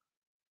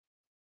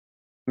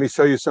 Let me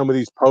show you some of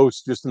these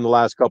posts just in the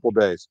last couple of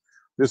days.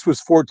 This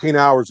was 14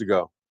 hours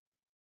ago.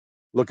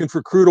 Looking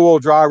for crude oil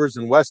drivers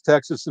in West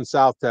Texas and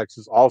South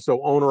Texas. Also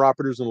owner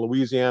operators in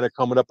Louisiana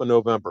coming up in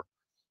November.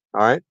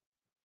 All right.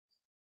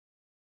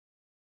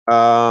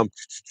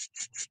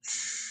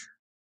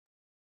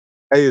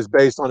 Pay is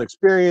based on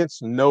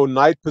experience. No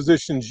night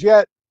positions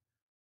yet.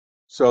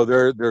 So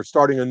they're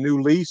starting a new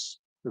lease.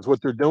 Is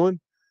what they're doing.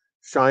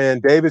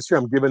 Cheyenne Davis here.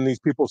 I'm giving these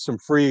people some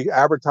free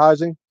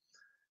advertising.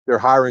 They're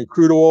hiring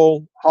crude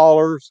oil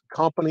haulers,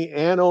 company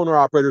and owner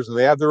operators, and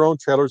they have their own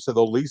trailers, so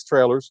they'll lease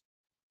trailers.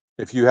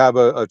 If you have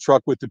a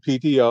truck with the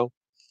PTO,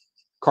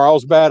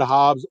 Carlsbad,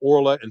 Hobbs,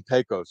 Orla, and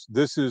Pecos.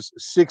 This is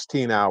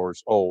 16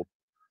 hours old.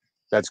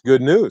 That's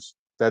good news.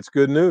 That's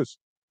good news.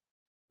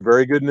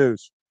 Very good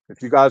news.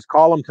 If you guys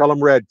call them, tell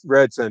them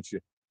Red sent you.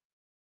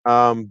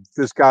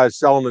 This guy's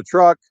selling the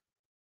truck.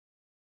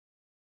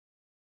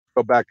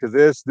 Go back to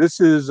this. This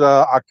is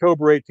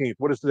October 18th.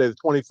 What is today? The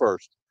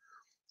 21st.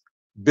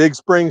 Big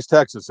Springs,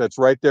 Texas. That's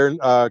right there,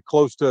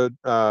 close to,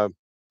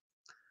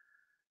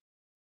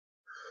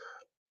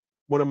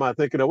 what am I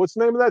thinking of? What's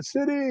the name of that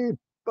city?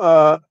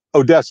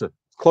 Odessa.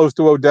 Close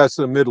to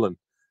Odessa, Midland.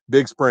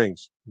 Big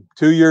Springs.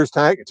 2 years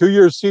tank, 2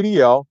 years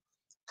CDL,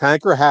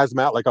 tanker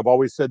hazmat. Like I've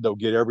always said, they'll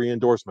get every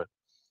endorsement.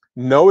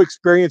 No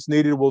experience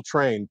needed, will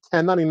train.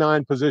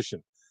 1099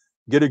 position.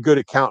 Get a good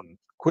accountant.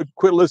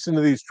 Quit listening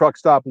to these truck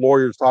stop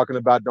lawyers talking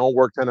about don't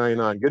work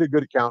 1099. Get a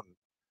good accountant.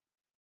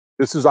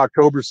 This is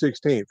October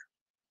 16th.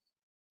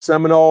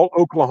 Seminole,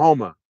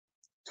 Oklahoma.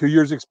 2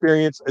 years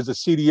experience as a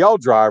CDL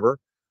driver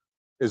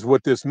is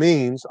what this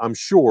means, I'm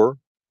sure.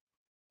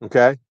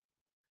 Okay.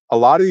 A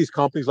lot of these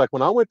companies, like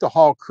when I went to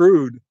haul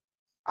crude,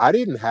 I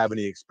didn't have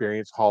any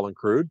experience hauling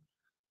crude.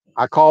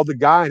 I called the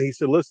guy and he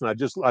said, listen, I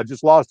just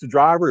lost a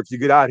driver. If you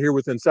get out here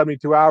within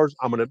 72 hours,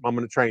 I'm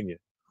gonna train you.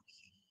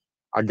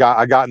 I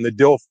got in the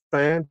dill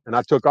fan and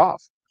I took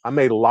off. I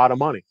made a lot of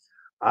money.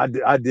 I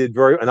did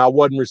and I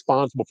wasn't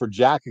responsible for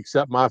jack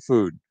except my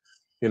food.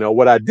 You know,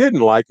 what I didn't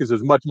like is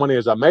as much money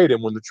as I made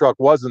him when the truck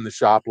was in the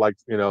shop, like,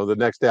 you know, the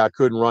next day I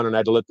couldn't run and I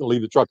had to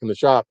leave the truck in the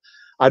shop.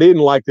 I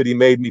didn't like that he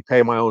made me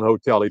pay my own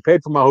hotel. He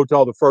paid for my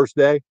hotel the first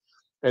day.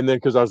 And then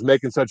because I was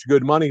making such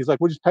good money, he's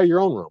like, well, just pay your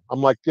own room.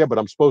 I'm like, yeah, but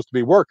I'm supposed to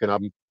be working.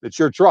 It's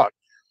your truck.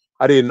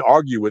 I didn't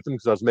argue with him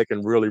because I was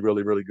making really,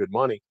 really, really good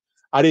money.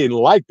 I didn't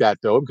like that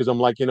though, because I'm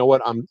like, you know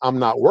what? I'm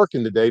not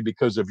working today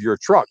because of your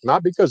truck,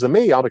 not because of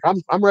me. I'm like,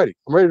 I'm ready.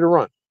 I'm ready to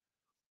run.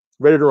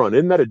 Ready to run.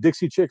 Isn't that a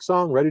Dixie Chick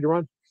song? Ready to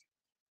run.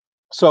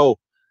 So,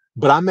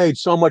 but I made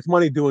so much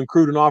money doing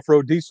crude and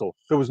off-road diesel.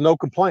 There was no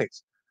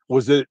complaints.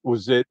 Was it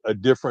a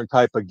different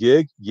type of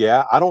gig?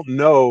 Yeah. I don't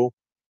know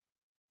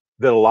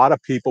that a lot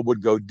of people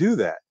would go do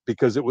that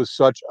because it was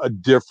such a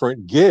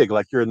different gig.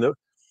 Like you're in the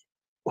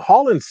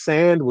hauling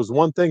sand was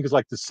one thing, because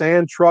like the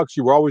sand trucks,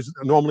 you were always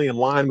normally in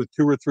line with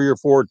 2 or 3 or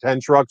 4, 10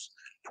 trucks,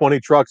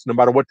 20 trucks, no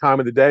matter what time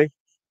of the day.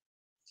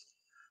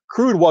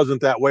 Crude wasn't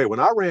that way.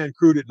 When I ran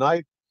crude at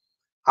night,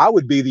 I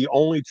would be the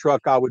only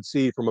truck I would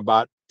see from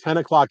about 10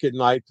 o'clock at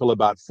night till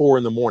about 4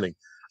 in the morning.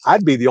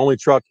 I'd be the only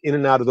truck in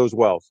and out of those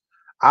wells.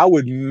 I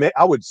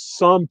would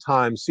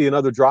sometimes see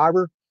another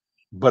driver,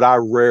 but I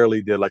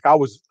rarely did. Like I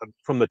was,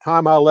 from the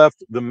time I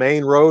left the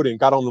main road and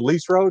got on the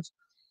lease roads,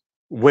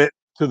 went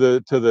to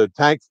the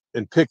tank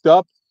and picked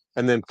up,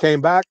 and then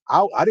came back,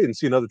 I didn't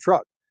see another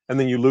truck. And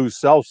then you lose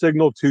cell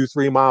signal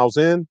 2-3 miles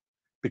in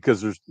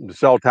because the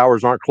cell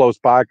towers aren't close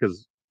by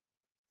because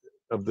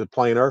of the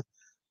plain earth.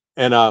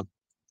 And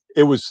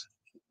it was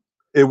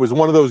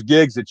one of those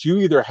gigs that you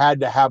either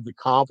had to have the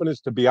confidence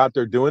to be out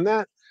there doing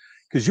that,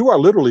 because you are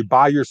literally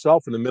by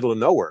yourself in the middle of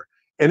nowhere.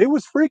 And it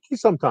was freaky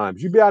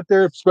sometimes. You'd be out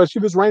there, especially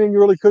if it was raining, you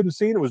really couldn't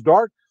see and it was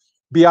dark,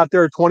 be out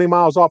there 20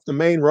 miles off the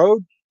main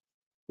road,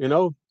 you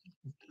know,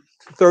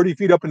 30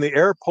 feet up in the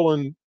air,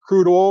 pulling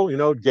crude oil, you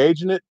know,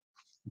 gauging it,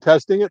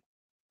 testing it,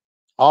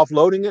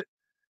 offloading it.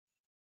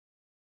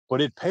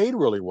 But it paid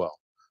really well.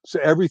 So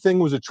everything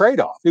was a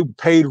trade-off. It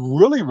paid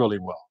really, really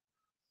well.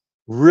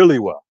 Really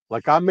well.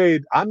 Like I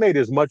made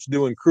as much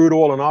doing crude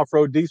oil and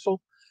off-road diesel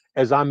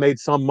as I made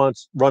some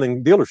months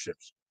running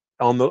dealerships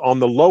on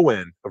the low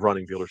end of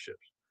running dealerships.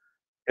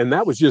 And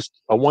that was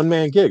just a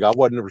one-man gig. I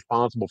wasn't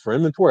responsible for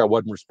inventory. I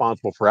wasn't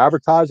responsible for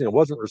advertising. I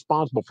wasn't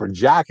responsible for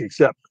jack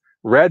except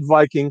Red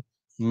Viking,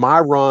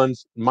 my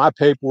runs, my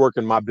paperwork,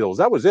 and my bills.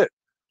 That was it.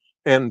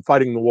 And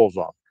fighting the wolves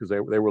off, because they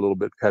were a little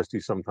bit pesky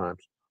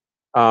sometimes.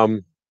 But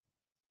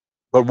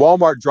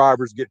Walmart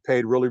drivers get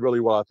paid really,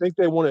 really well. I think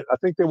they want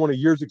a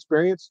year's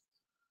experience,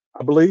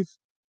 I believe.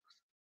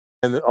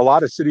 And a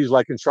lot of cities,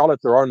 like in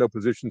Charlotte, there are no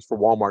positions for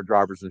Walmart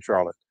drivers in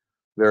Charlotte.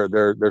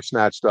 They're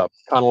snatched up.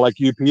 Kind of like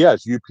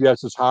UPS.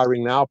 UPS is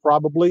hiring now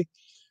probably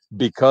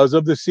because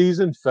of the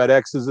season.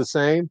 FedEx is the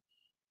same.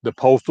 The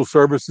Postal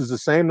Service is the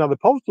same. Now, the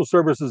Postal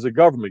Service is a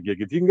government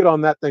gig. If you can get on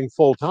that thing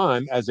full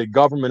time as a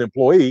government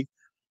employee,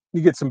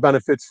 you get some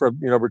benefits for,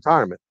 you know,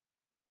 retirement.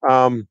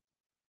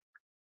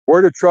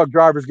 Where do truck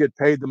drivers get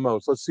paid the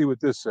most? Let's see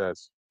what this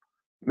says.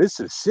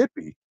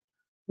 Mississippi.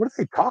 What are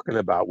they talking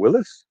about,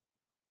 Willis?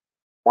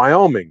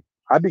 Wyoming.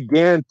 I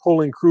began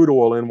pulling crude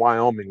oil in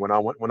Wyoming when I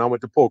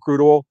went to pull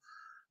crude oil.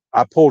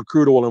 I pulled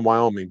crude oil in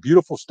Wyoming.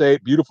 Beautiful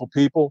state, beautiful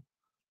people,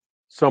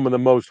 some of the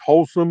most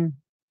wholesome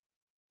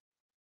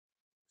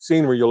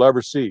scenery you'll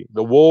ever see.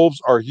 The wolves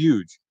are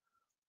huge.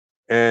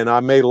 And I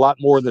made a lot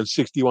more than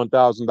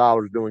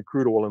 $61,000 doing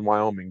crude oil in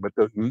Wyoming. But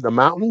the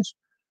mountains,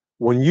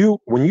 when you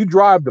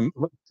drive the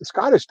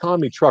Scottish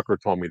Tommy Trucker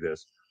told me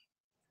this,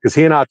 because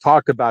he and I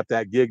talked about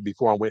that gig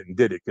before I went and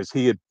did it, because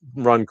he had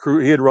run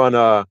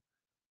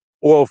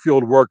oil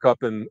field work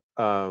up in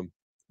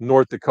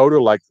North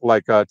Dakota,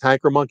 like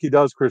Tanker Monkey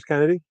does, Chris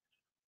Kennedy,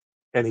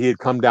 and he had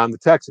come down to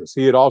Texas.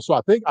 He had also,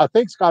 I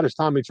think Scottish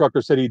Tommy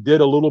Trucker said he did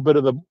a little bit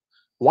of the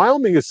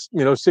Wyoming is,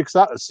 you know,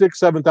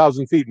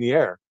 7,000 feet in the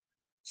air.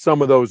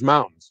 Some of those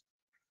mountains.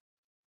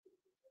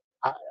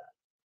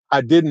 I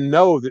didn't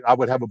know that I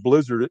would have a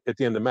blizzard at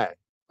the end of May.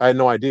 I had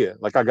no idea.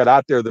 Like I got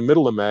out there the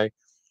middle of May.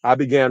 I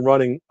began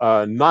running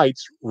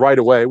nights right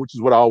away, which is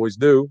what I always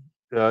do.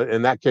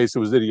 In that case, it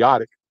was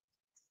idiotic.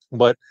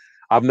 But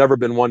I've never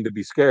been one to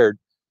be scared.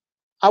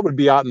 I would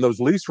be out in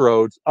those lease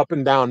roads up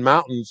and down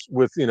mountains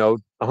with, you know,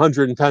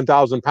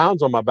 110,000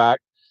 pounds on my back,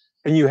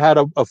 and you had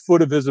a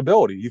foot of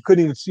visibility. You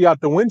couldn't even see out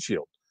the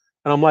windshield.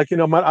 And I'm like, you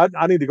know,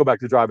 I need to go back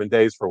to driving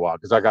days for a while,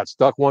 because I got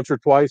stuck once or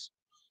twice.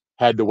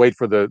 Had to wait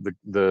for their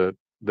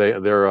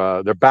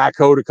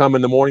backhoe to come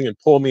in the morning and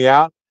pull me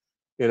out,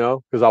 you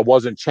know, because I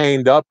wasn't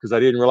chained up, because I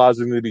didn't realize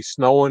it was going to be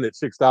snowing at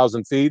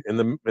 6,000 feet in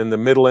the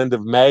middle end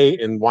of May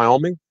in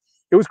Wyoming.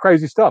 It was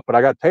crazy stuff, but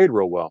I got paid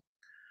real well.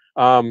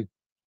 And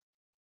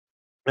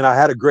I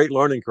had a great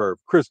learning curve.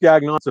 Chris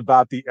Gagnon's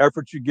about the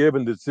efforts you give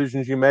and the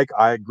decisions you make.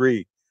 I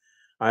agree.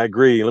 I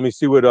agree. Let me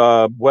see what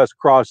Wes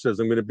Cross says.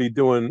 I'm going to be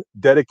doing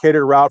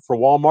dedicated route for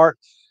Walmart.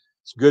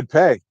 It's good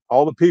pay.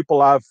 All the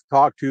people I've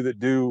talked to that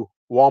do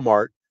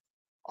Walmart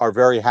are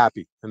very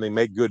happy and they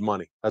make good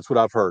money. That's what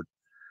I've heard.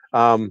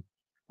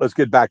 Let's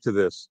get back to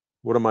this.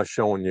 What am I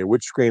showing you?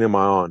 Which screen am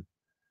I on?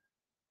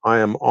 I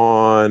am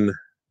on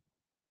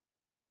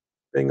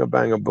Binga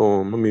Banga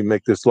Boom. Let me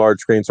make this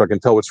large screen so I can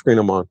tell what screen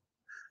I'm on.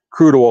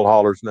 Crude Oil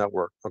Haulers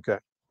Network. Okay.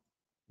 Let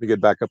me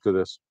get back up to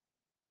this.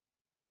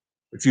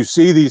 If you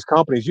see these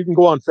companies, you can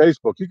go on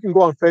Facebook. You can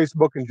go on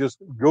Facebook and just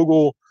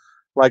Google,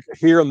 like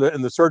here in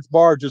the search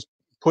bar, just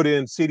put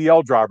in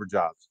CDL driver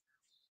jobs.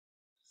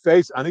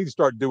 I need to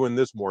start doing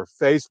this more.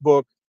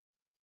 Facebook,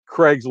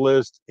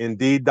 Craigslist,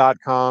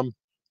 Indeed.com.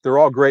 They're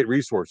all great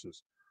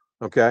resources.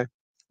 Okay.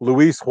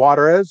 Luis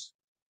Juarez,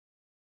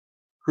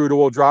 crude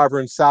oil driver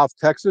in South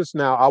Texas.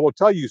 Now, I will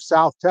tell you,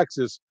 South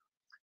Texas,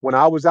 when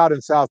I was out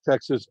in South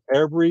Texas,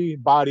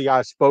 everybody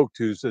I spoke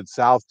to said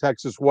South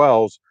Texas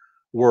wells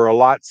were a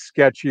lot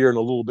sketchier and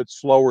a little bit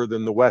slower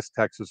than the West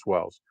Texas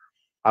wells.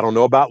 I don't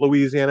know about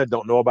Louisiana,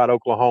 don't know about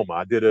Oklahoma.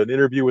 I did an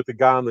interview with the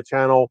guy on the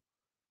channel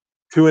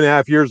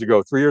 2.5 years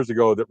ago, 3 years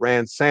ago, that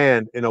ran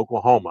sand in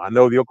Oklahoma. I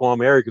know the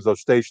Oklahoma area because I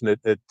was stationed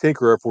at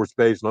Tinker Air Force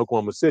Base in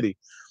Oklahoma City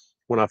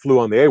when I flew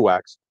on the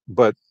AWACS,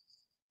 but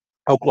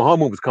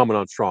Oklahoma was coming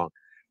on strong.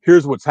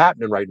 Here's what's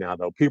happening right now,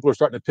 though. People are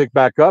starting to pick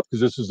back up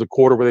because this is the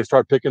quarter where they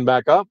start picking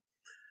back up,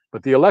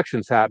 but the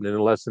election's happening in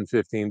less than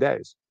 15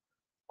 days.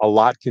 A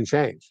lot can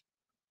change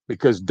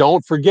because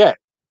don't forget,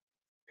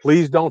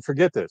 please don't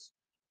forget this.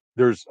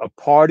 There's a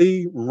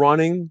party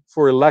running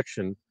for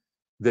election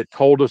that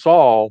told us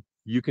all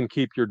you can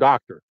keep your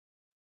doctor.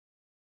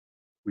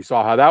 We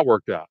saw how that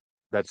worked out.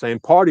 That same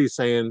party is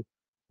saying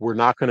we're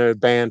not going to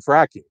ban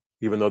fracking,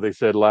 even though they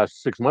said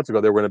last 6 months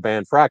ago they were going to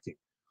ban fracking.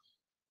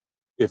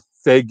 If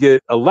they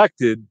get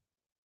elected,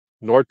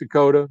 North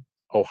Dakota,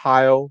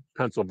 Ohio,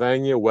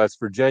 Pennsylvania, West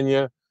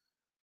Virginia,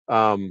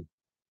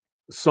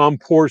 some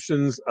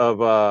portions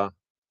of,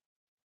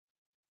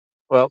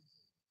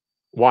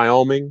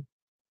 Wyoming,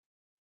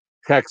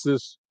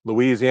 Texas,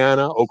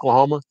 Louisiana,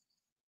 Oklahoma.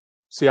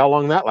 See how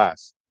long that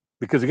lasts.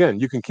 Because again,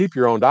 you can keep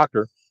your own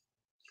doctor.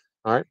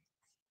 All right.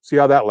 See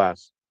how that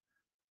lasts.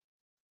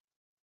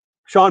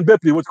 Sean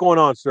Bipley, what's going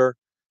on, sir?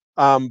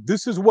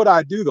 This is what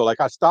I do though.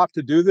 Like I stopped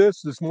to do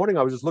this morning.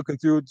 I was just looking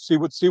through, see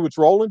what's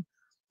rolling.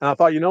 And I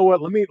thought, you know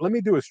what, let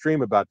me do a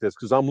stream about this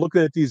because I'm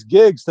looking at these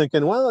gigs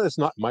thinking, well, it's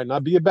might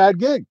not be a bad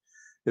gig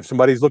if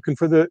somebody's looking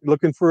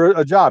for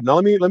a job. Now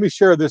let me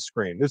share this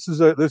screen. This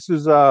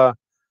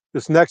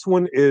next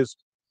one is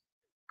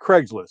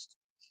Craigslist.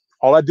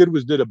 All I did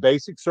was did a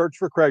basic search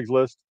for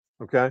Craigslist.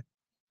 Okay.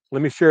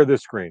 Let me share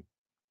this screen.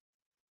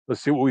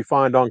 Let's see what we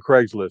find on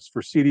Craigslist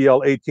for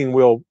CDL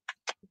 18-wheel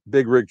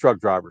big rig truck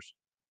drivers.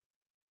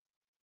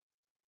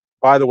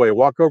 By the way,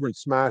 walk over and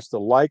smash the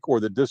like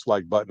or the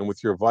dislike button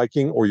with your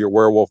Viking or your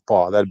Werewolf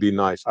paw. That'd be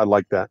nice. I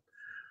like that.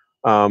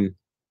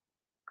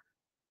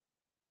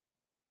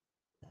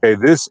 Okay,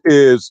 this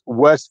is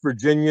West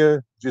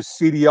Virginia, just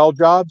CDL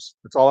jobs.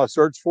 That's all I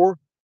searched for.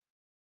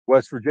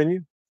 West Virginia.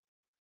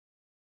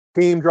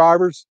 Team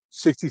drivers,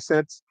 60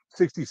 cents,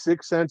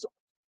 66 cents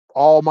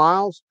all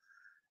miles.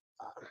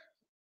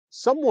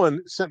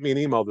 Someone sent me an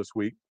email this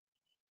week.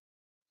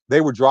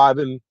 They were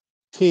driving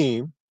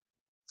team,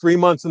 3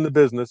 months in the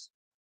business,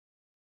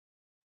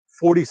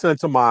 40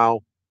 cents a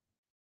mile,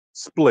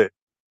 split.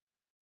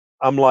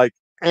 I'm like,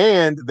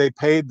 and they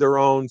paid their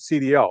own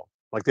CDL.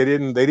 Like they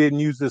didn't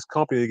use this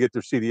company to get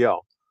their CDL.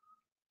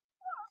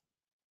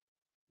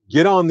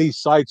 Get on these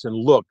sites and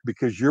look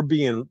because you're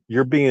being,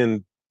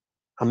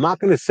 I'm not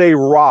going to say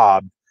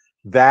robbed.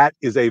 That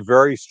is a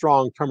very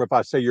strong term if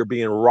I say you're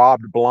being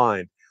robbed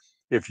blind.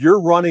 If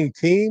you're running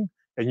team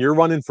and you're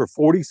running for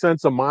 40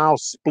 cents a mile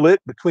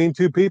split between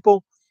two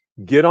people,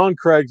 get on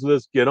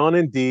Craigslist, get on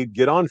Indeed,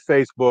 get on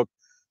Facebook,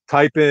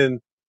 type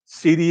in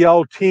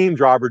CDL team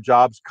driver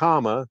jobs,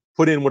 comma,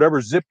 put in whatever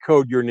zip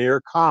code you're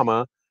near,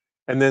 comma,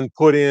 and then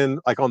put in,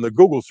 like on the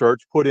Google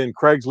search, put in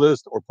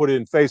Craigslist or put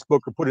in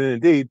Facebook or put in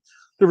Indeed.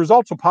 The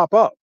results will pop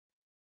up.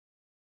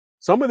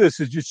 Some of this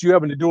is just you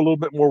having to do a little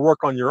bit more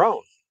work on your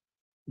own.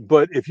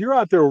 But if you're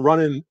out there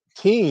running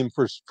team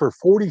for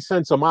 40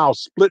 cents a mile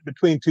split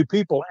between two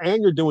people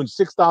and you're doing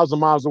 6,000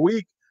 miles a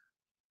week,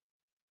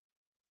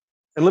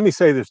 and let me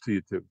say this to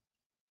you too.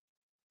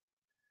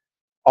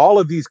 All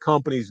of these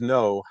companies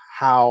know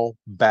how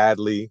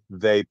badly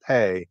they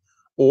pay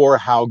or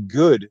how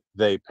good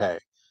they pay.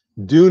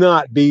 Do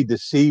not be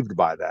deceived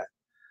by that.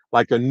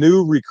 Like a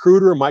new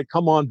recruiter might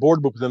come on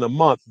board, but within a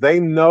month, they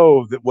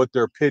know that what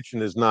they're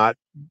pitching is not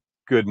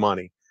good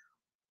money.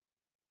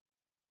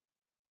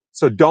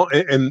 So don't,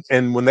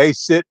 and when they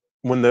sit,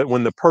 when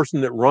the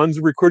person that runs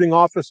the recruiting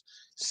office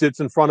sits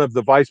in front of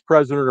the vice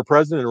president or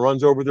president and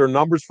runs over their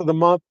numbers for the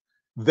month,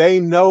 they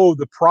know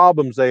the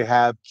problems they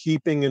have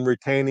keeping and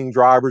retaining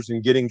drivers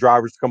and getting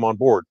drivers to come on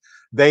board.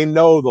 They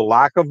know the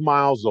lack of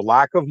miles, the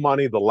lack of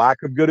money, the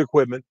lack of good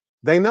equipment.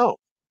 They know.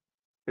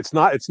 It's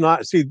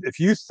not, see, if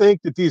you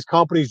think that these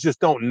companies just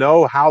don't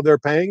know how they're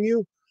paying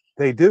you,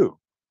 they do.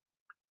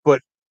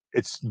 But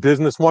it's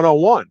business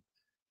 101.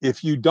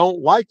 If you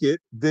don't like it,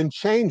 then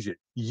change it.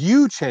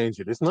 You change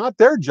it. It's not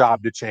their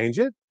job to change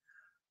it.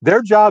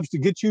 Their job's to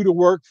get you to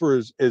work for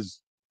as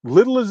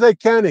little as they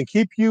can and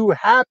keep you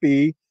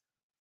happy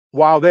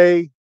while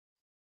they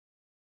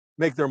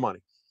make their money.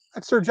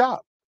 That's their job.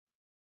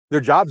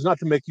 Their job's not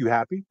to make you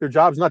happy. Their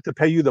job's not to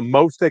pay you the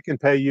most they can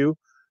pay you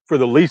for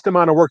the least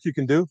amount of work you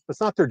can do.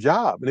 That's not their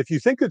job. And if you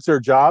think it's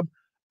their job,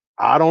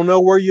 I don't know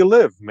where you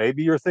live.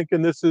 Maybe you're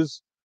thinking this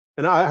is,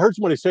 and I heard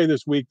somebody say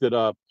this week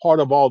that part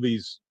of all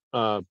these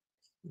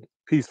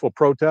peaceful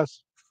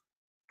protests,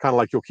 kind of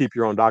like you'll keep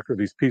your own doctor,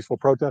 these peaceful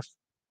protests,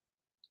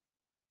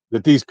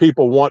 that these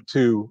people want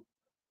to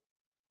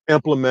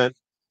implement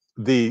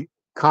the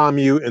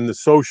commune and the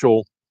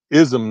social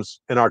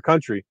isms in our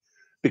country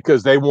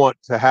because they want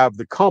to have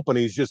the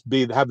companies just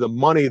have the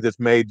money that's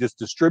made just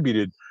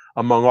distributed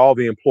among all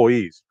the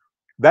employees.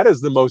 That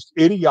is the most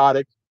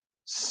idiotic,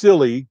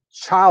 silly,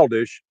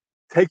 childish,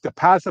 take the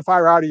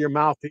pacifier out of your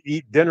mouth to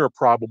eat dinner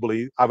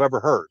probably I've ever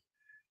heard.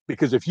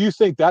 Because if you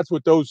think that's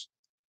what those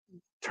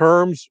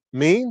terms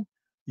mean,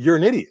 you're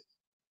an idiot.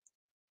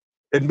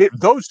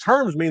 Those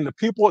terms mean the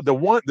people,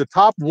 the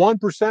top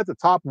 1%, the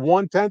top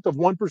 1/10 of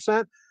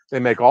 1%, they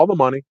make all the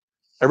money.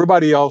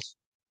 Everybody else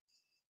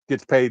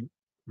gets paid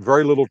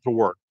very little to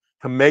work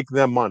to make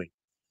them money.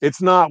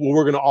 It's not, well,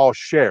 we're going to all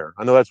share.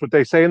 I know that's what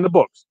they say in the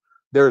books.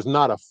 There's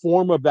not a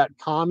form of that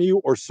commune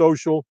or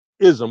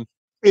socialism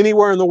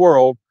anywhere in the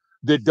world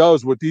that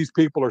does what these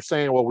people are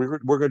saying. Well, we're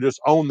going to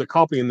just own the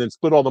company and then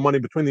split all the money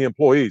between the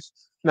employees.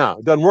 No,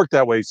 it doesn't work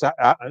that way,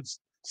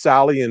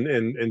 Sally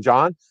and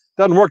John. It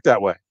doesn't work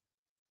that way.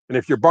 And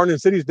if you're burning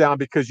cities down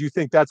because you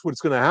think that's what's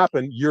going to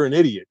happen, you're an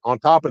idiot. On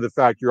top of the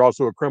fact, you're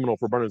also a criminal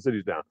for burning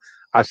cities down.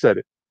 I said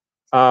it.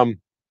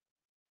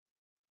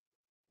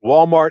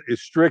 Walmart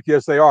is strict.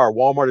 Yes, they are.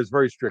 Walmart is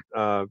very strict.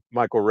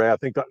 Michael Ray, I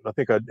think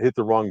I hit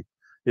the wrong.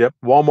 Yep,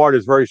 Walmart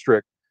is very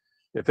strict.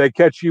 If they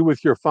catch you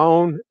with your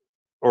phone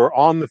or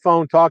on the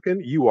phone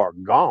talking, you are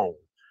gone.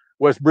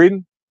 West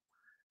Breeden,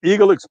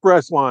 Eagle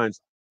Express lines.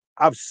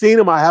 I've seen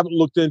them. I haven't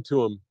looked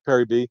into them,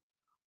 Perry B.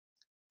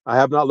 I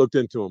have not looked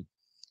into them.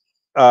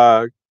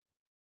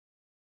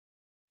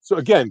 So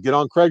again, get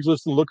on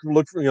Craigslist and look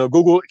for,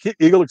 Google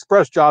Eagle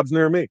Express jobs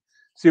near me.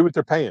 See what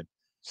they're paying.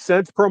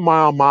 Cents per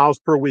mile, miles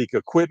per week.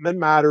 Equipment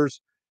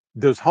matters.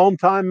 Does home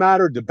time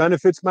matter? Do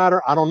benefits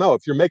matter? I don't know.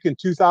 If you're making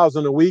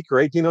 $2,000 a week or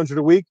 $1,800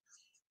 a week,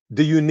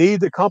 do you need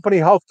the company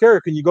health care?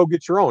 Or can you go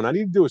get your own? I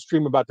need to do a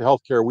stream about the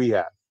health care we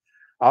have.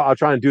 I'll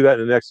try and do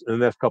that in the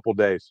next couple of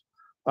days,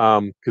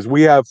 because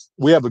we have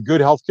a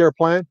good health care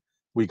plan.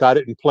 We got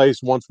it in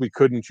place once we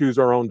couldn't choose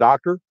our own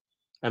doctor,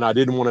 and I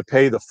didn't want to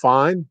pay the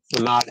fine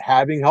for not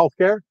having health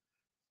care,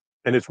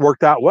 and it's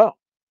worked out well.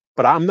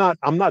 But I'm not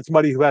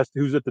somebody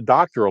who's at the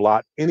doctor a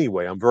lot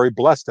anyway. I'm very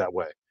blessed that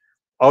way.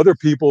 Other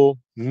people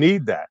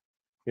need that,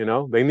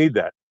 they need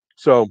that.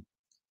 So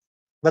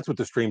that's what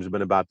the streams have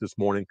been about this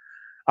morning.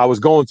 I was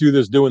going through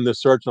this, doing this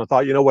search, and I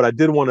thought, you know what, I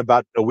did one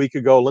about a week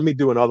ago. Let me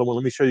do another one.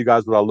 Let me show you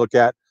guys what I look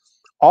at.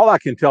 All I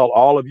can tell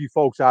all of you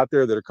folks out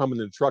there that are coming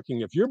into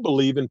trucking, if you're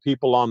believing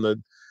people on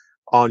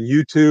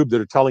YouTube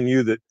that are telling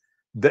you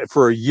that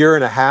for a year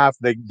and a half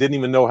they didn't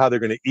even know how they're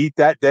going to eat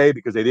that day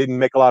because they didn't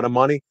make a lot of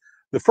money,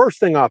 the first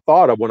thing I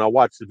thought of when I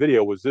watched the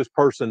video was this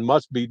person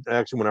must be,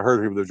 actually when I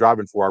heard who they're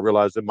driving for, I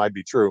realized it might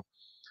be true,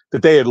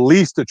 that they had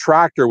leased a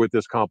tractor with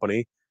this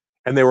company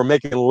and they were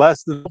making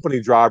less than the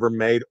company driver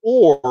made,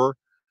 or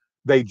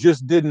they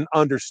just didn't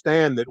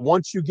understand that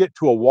once you get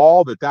to a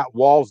wall, that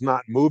wall's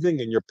not moving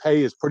and your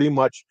pay is pretty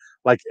much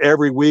like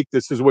every week,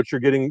 this is what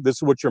you're getting, this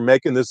is what you're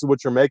making, this is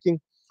what you're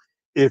making.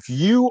 If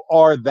you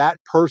are that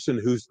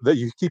person that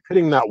you keep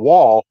hitting that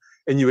wall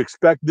and you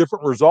expect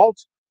different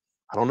results,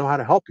 I don't know how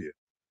to help you.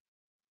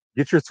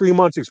 Get your 3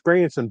 months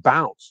experience and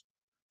bounce.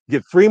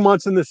 Get 3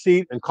 months in the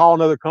seat and call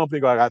another company.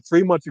 Go, I got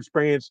 3 months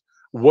experience.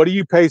 What do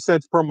you pay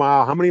cents per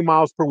mile? How many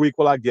miles per week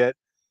will I get?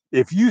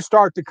 If you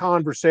start the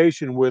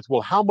conversation with,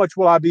 well, how much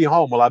will I be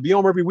home? Will I be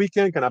home every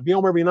weekend? Can I be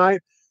home every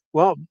night?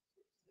 Well,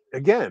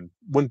 again,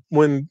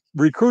 when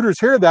recruiters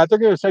hear that, they're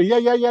going to say,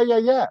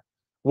 yeah.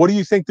 What do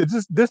you think the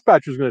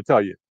dispatcher is going to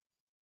tell you?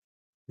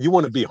 You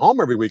want to be home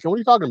every weekend? What are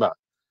you talking about?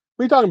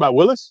 What are you talking about,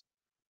 Willis?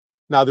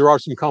 Now, there are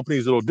some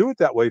companies that will do it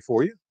that way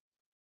for you,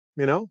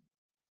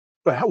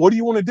 but what do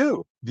you want to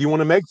do? Do you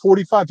want to make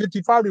 45,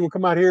 55? Do you want to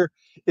come out here?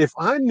 If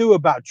I knew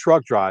about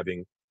truck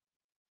driving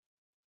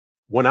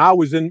when I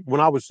was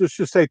let's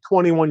just say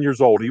 21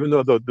 years old, even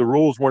though the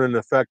rules weren't in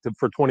effect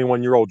for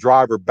 21-year-old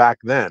driver back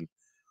then,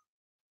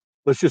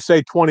 let's just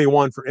say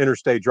 21 for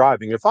interstate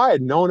driving. If I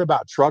had known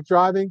about truck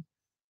driving,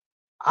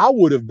 I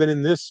would have been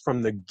in this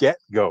from the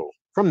get-go.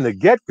 From the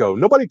get-go.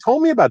 Nobody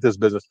told me about this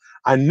business.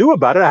 I knew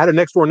about it. I had a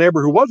next door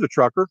neighbor who was a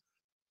trucker.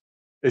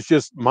 It's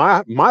just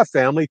my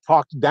family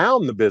talked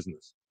down the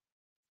business.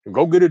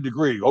 Go get a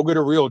degree. Go get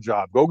a real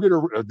job. Go get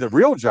the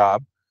real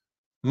job.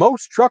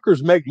 Most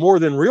truckers make more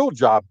than real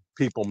job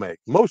people make.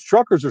 Most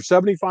truckers are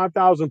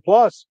 75,000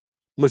 plus.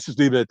 Let's just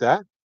leave it at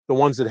that. The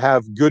ones that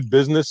have good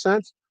business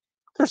sense,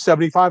 they're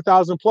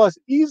 75,000 plus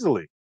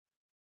easily.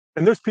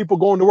 And there's people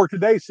going to work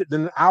today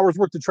sitting in hours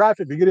worth of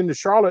traffic to get into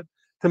Charlotte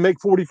to make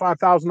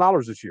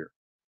 $45,000 this year.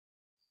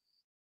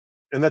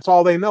 And that's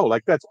all they know.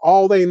 Like, that's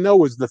all they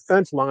know is the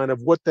fence line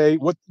of what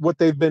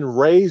they've been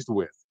raised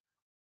with.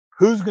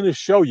 Who's going to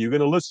show you? You're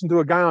going to listen to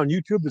a guy on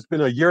YouTube that's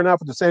been a year and a half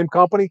with the same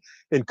company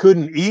and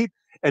couldn't eat,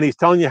 and he's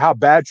telling you how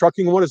bad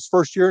trucking was his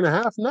first year and a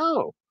half?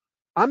 No.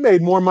 I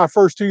made more in my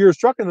first 2 years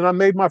trucking than I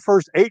made my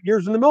first 8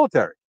 years in the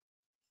military.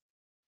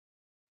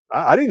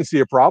 I didn't see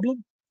a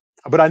problem,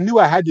 but I knew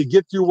I had to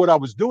get through what I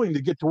was doing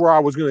to get to where I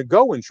was going to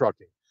go in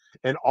trucking.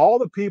 And all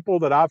the people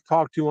that I've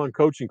talked to on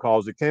coaching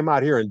calls that came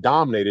out here and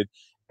dominated,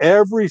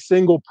 every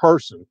single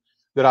person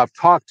that I've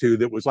talked to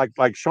that was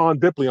like Sean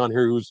Bipley on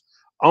here, who's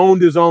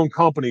owned his own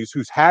companies,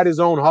 who's had his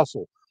own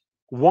hustle.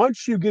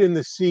 Once you get in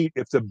the seat,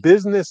 if the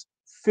business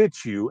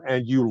fits you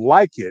and you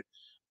like it,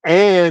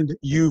 and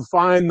you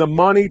find the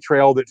money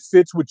trail that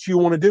fits what you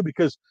want to do,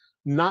 because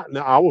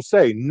I will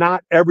say,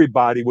 not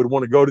everybody would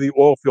want to go to the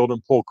oil field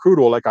and pull crude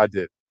oil like I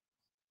did.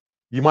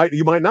 You might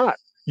not.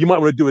 You might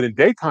want to do it in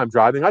daytime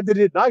driving. I did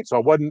it at night, so I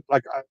wasn't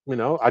like,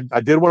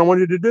 I did what I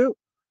wanted to do.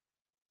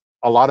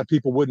 A lot of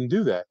people wouldn't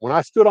do that. When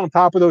I stood on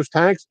top of those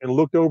tanks and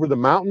looked over the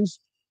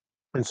mountains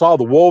and saw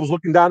the wolves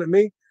looking down at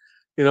me,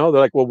 they're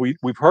like, well,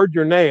 we've heard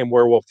your name,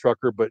 Werewolf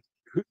Trucker, but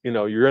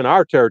you're in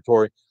our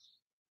territory.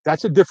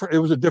 That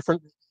was a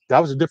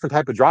different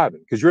type of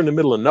driving, because you're in the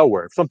middle of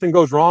nowhere. If something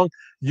goes wrong,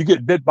 you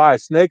get bit by a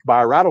snake,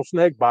 by a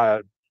rattlesnake,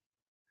 by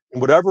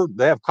whatever.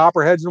 They have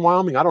copperheads in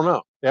Wyoming. I don't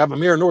know. They have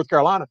them here in North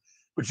Carolina,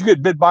 but you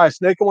get bit by a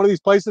snake in one of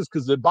these places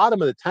because the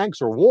bottom of the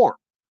tanks are warm.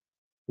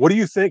 What do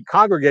you think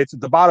congregates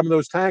at the bottom of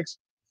those tanks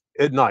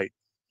at night?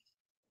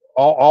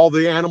 All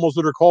the animals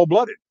that are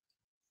cold-blooded.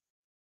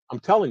 I'm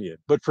telling you.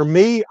 But for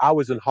me, I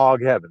was in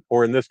hog heaven,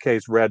 or in this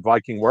case, red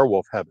Viking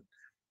werewolf heaven.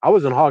 I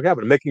was in hog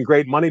heaven, making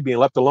great money, being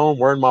left alone,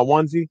 wearing my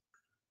onesie,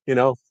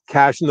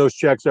 cashing those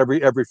checks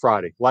every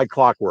Friday, like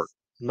clockwork.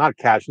 I'm not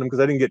cashing them because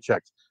I didn't get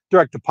checks.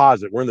 Direct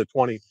deposit. We're in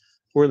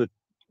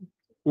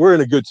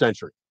a good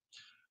century.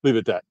 Leave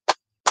it at that.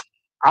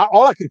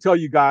 All I can tell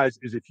you guys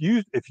is,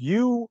 if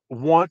you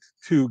want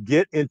to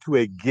get into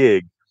a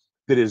gig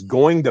that is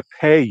going to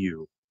pay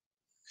you,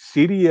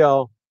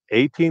 CDL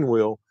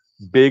 18-wheel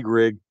big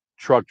rig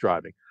truck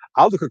driving.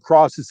 I look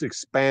across this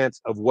expanse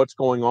of what's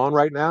going on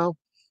right now.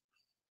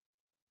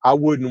 I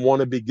wouldn't want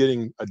to be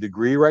getting a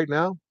degree right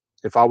now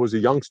if I was a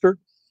youngster.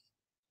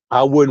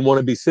 I wouldn't want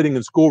to be sitting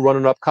in school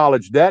running up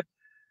college debt.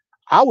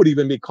 I would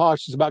even be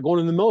cautious about going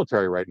in the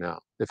military right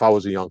now if I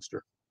was a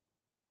youngster,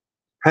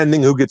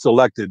 pending who gets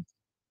elected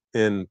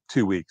in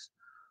 2 weeks.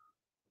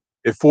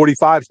 If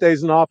 45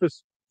 stays in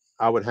office,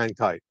 I would hang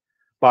tight.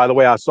 By the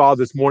way, I saw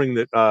this morning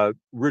that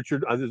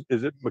Richard,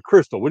 is it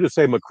McChrystal? We'll just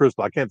say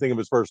McChrystal. I can't think of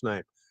his first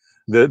name.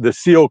 The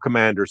SEAL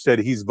commander said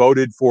he's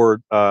voted for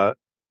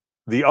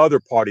the other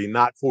party,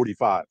 not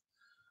 45.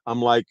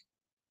 I'm like,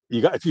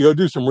 if you go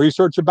do some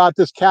research about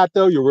this cat,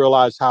 though, you'll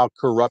realize how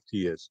corrupt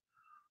he is.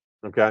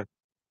 Okay?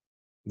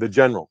 The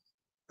general.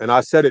 And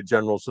I said it,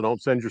 general, so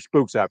don't send your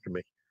spooks after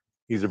me.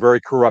 He's a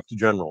very corrupt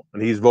general,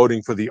 and he's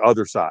voting for the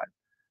other side.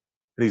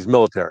 And he's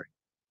military.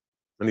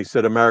 And he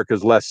said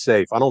America's less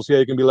safe. I don't see how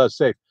you can be less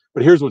safe.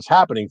 But here's what's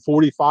happening.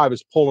 45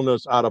 is pulling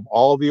us out of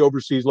all the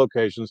overseas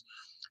locations.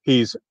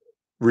 He's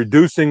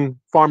reducing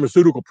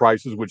pharmaceutical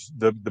prices, which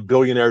the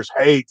billionaires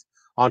hate,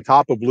 on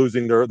top of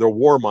losing their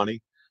war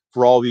money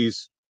for all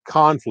these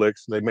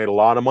conflicts. They've made a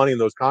lot of money in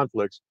those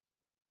conflicts.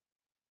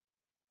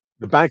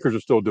 The bankers are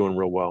still doing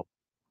real well.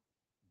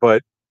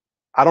 But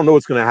I don't know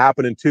what's going to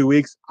happen in 2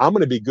 weeks. I'm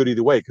going to be good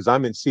either way, because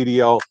I'm in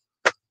CDL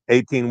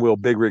 18-wheel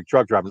big rig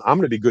truck driving. I'm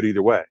going to be good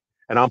either way.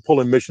 And I'm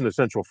pulling mission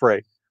essential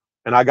freight.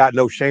 And I got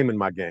no shame in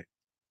my game.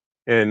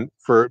 And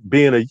for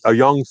being a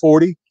young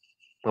 40,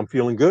 I'm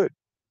feeling good.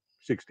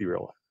 60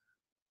 real life.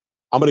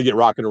 I'm going to get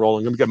rocking and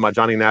rolling. I'm going to get my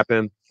Johnny Nap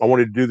in. I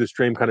wanted to do the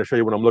stream, kind of show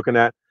you what I'm looking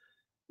at.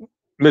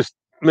 Miss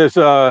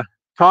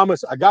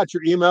Thomas, I got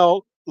your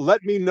email.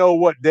 Let me know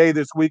what day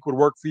this week would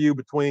work for you,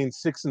 between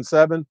 6 and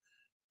 7,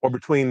 or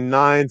between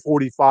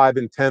 9:45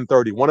 and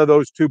 10:30. One of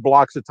those two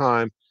blocks of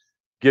time.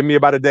 Give me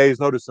about a day's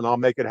notice, and I'll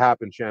make it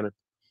happen, Shannon.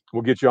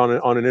 We'll get you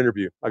on an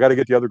interview. I got to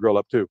get the other girl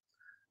up too.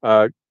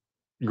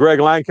 Greg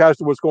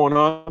Lancaster, what's going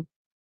on?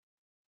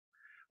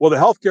 Well, the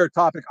healthcare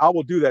topic, I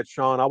will do that,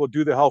 Sean. I will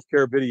do the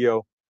healthcare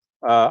video.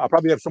 I'll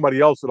probably have somebody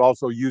else that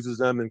also uses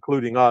them,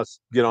 including us,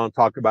 get on and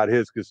talk about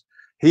his, because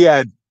he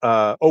had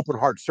open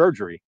heart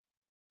surgery.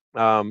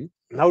 No,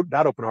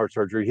 not open heart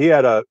surgery. He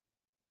had a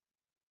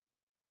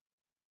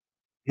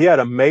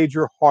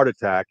major heart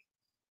attack.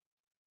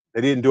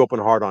 They didn't do open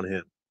heart on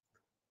him,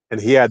 and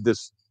he had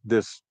this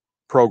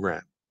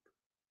program,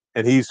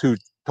 and he's who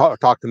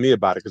talked to me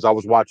about it, because I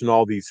was watching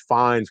all these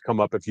fines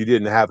come up if you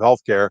didn't have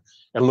health care,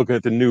 and looking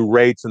at the new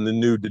rates and the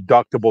new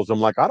deductibles.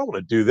 I'm like, I don't want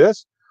to do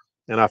this.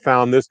 And I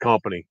found this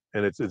company,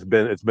 and it's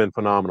been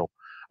phenomenal.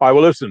 All right,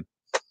 well, listen,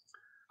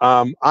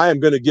 I am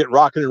going to get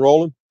rocking and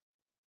rolling.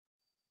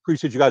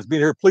 Appreciate you guys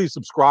being here. Please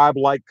subscribe,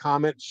 like,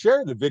 comment,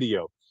 share the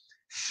video.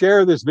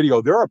 Share this video.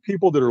 There are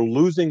people that are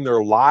losing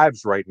their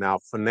lives right now,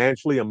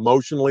 financially,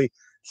 emotionally,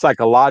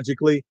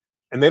 psychologically,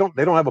 and they don't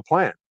have a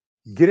plan.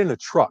 Get in a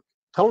truck.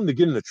 Tell them to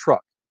get in a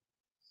truck.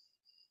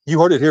 You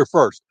heard it here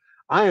first.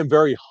 I am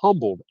very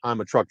humbled.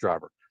 I'm a truck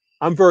driver.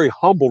 I'm very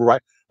humbled,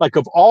 right? Like,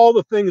 of all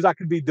the things I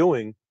could be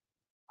doing,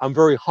 I'm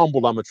very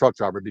humbled I'm a truck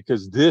driver,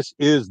 because this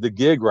is the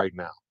gig right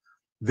now.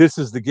 This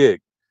is the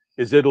gig.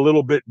 Is it a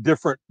little bit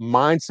different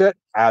mindset?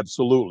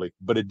 Absolutely.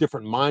 But a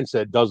different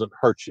mindset doesn't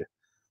hurt you.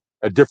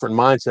 A different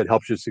mindset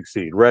helps you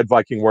succeed. Red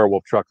Viking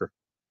Werewolf Trucker.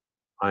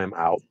 I am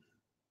out.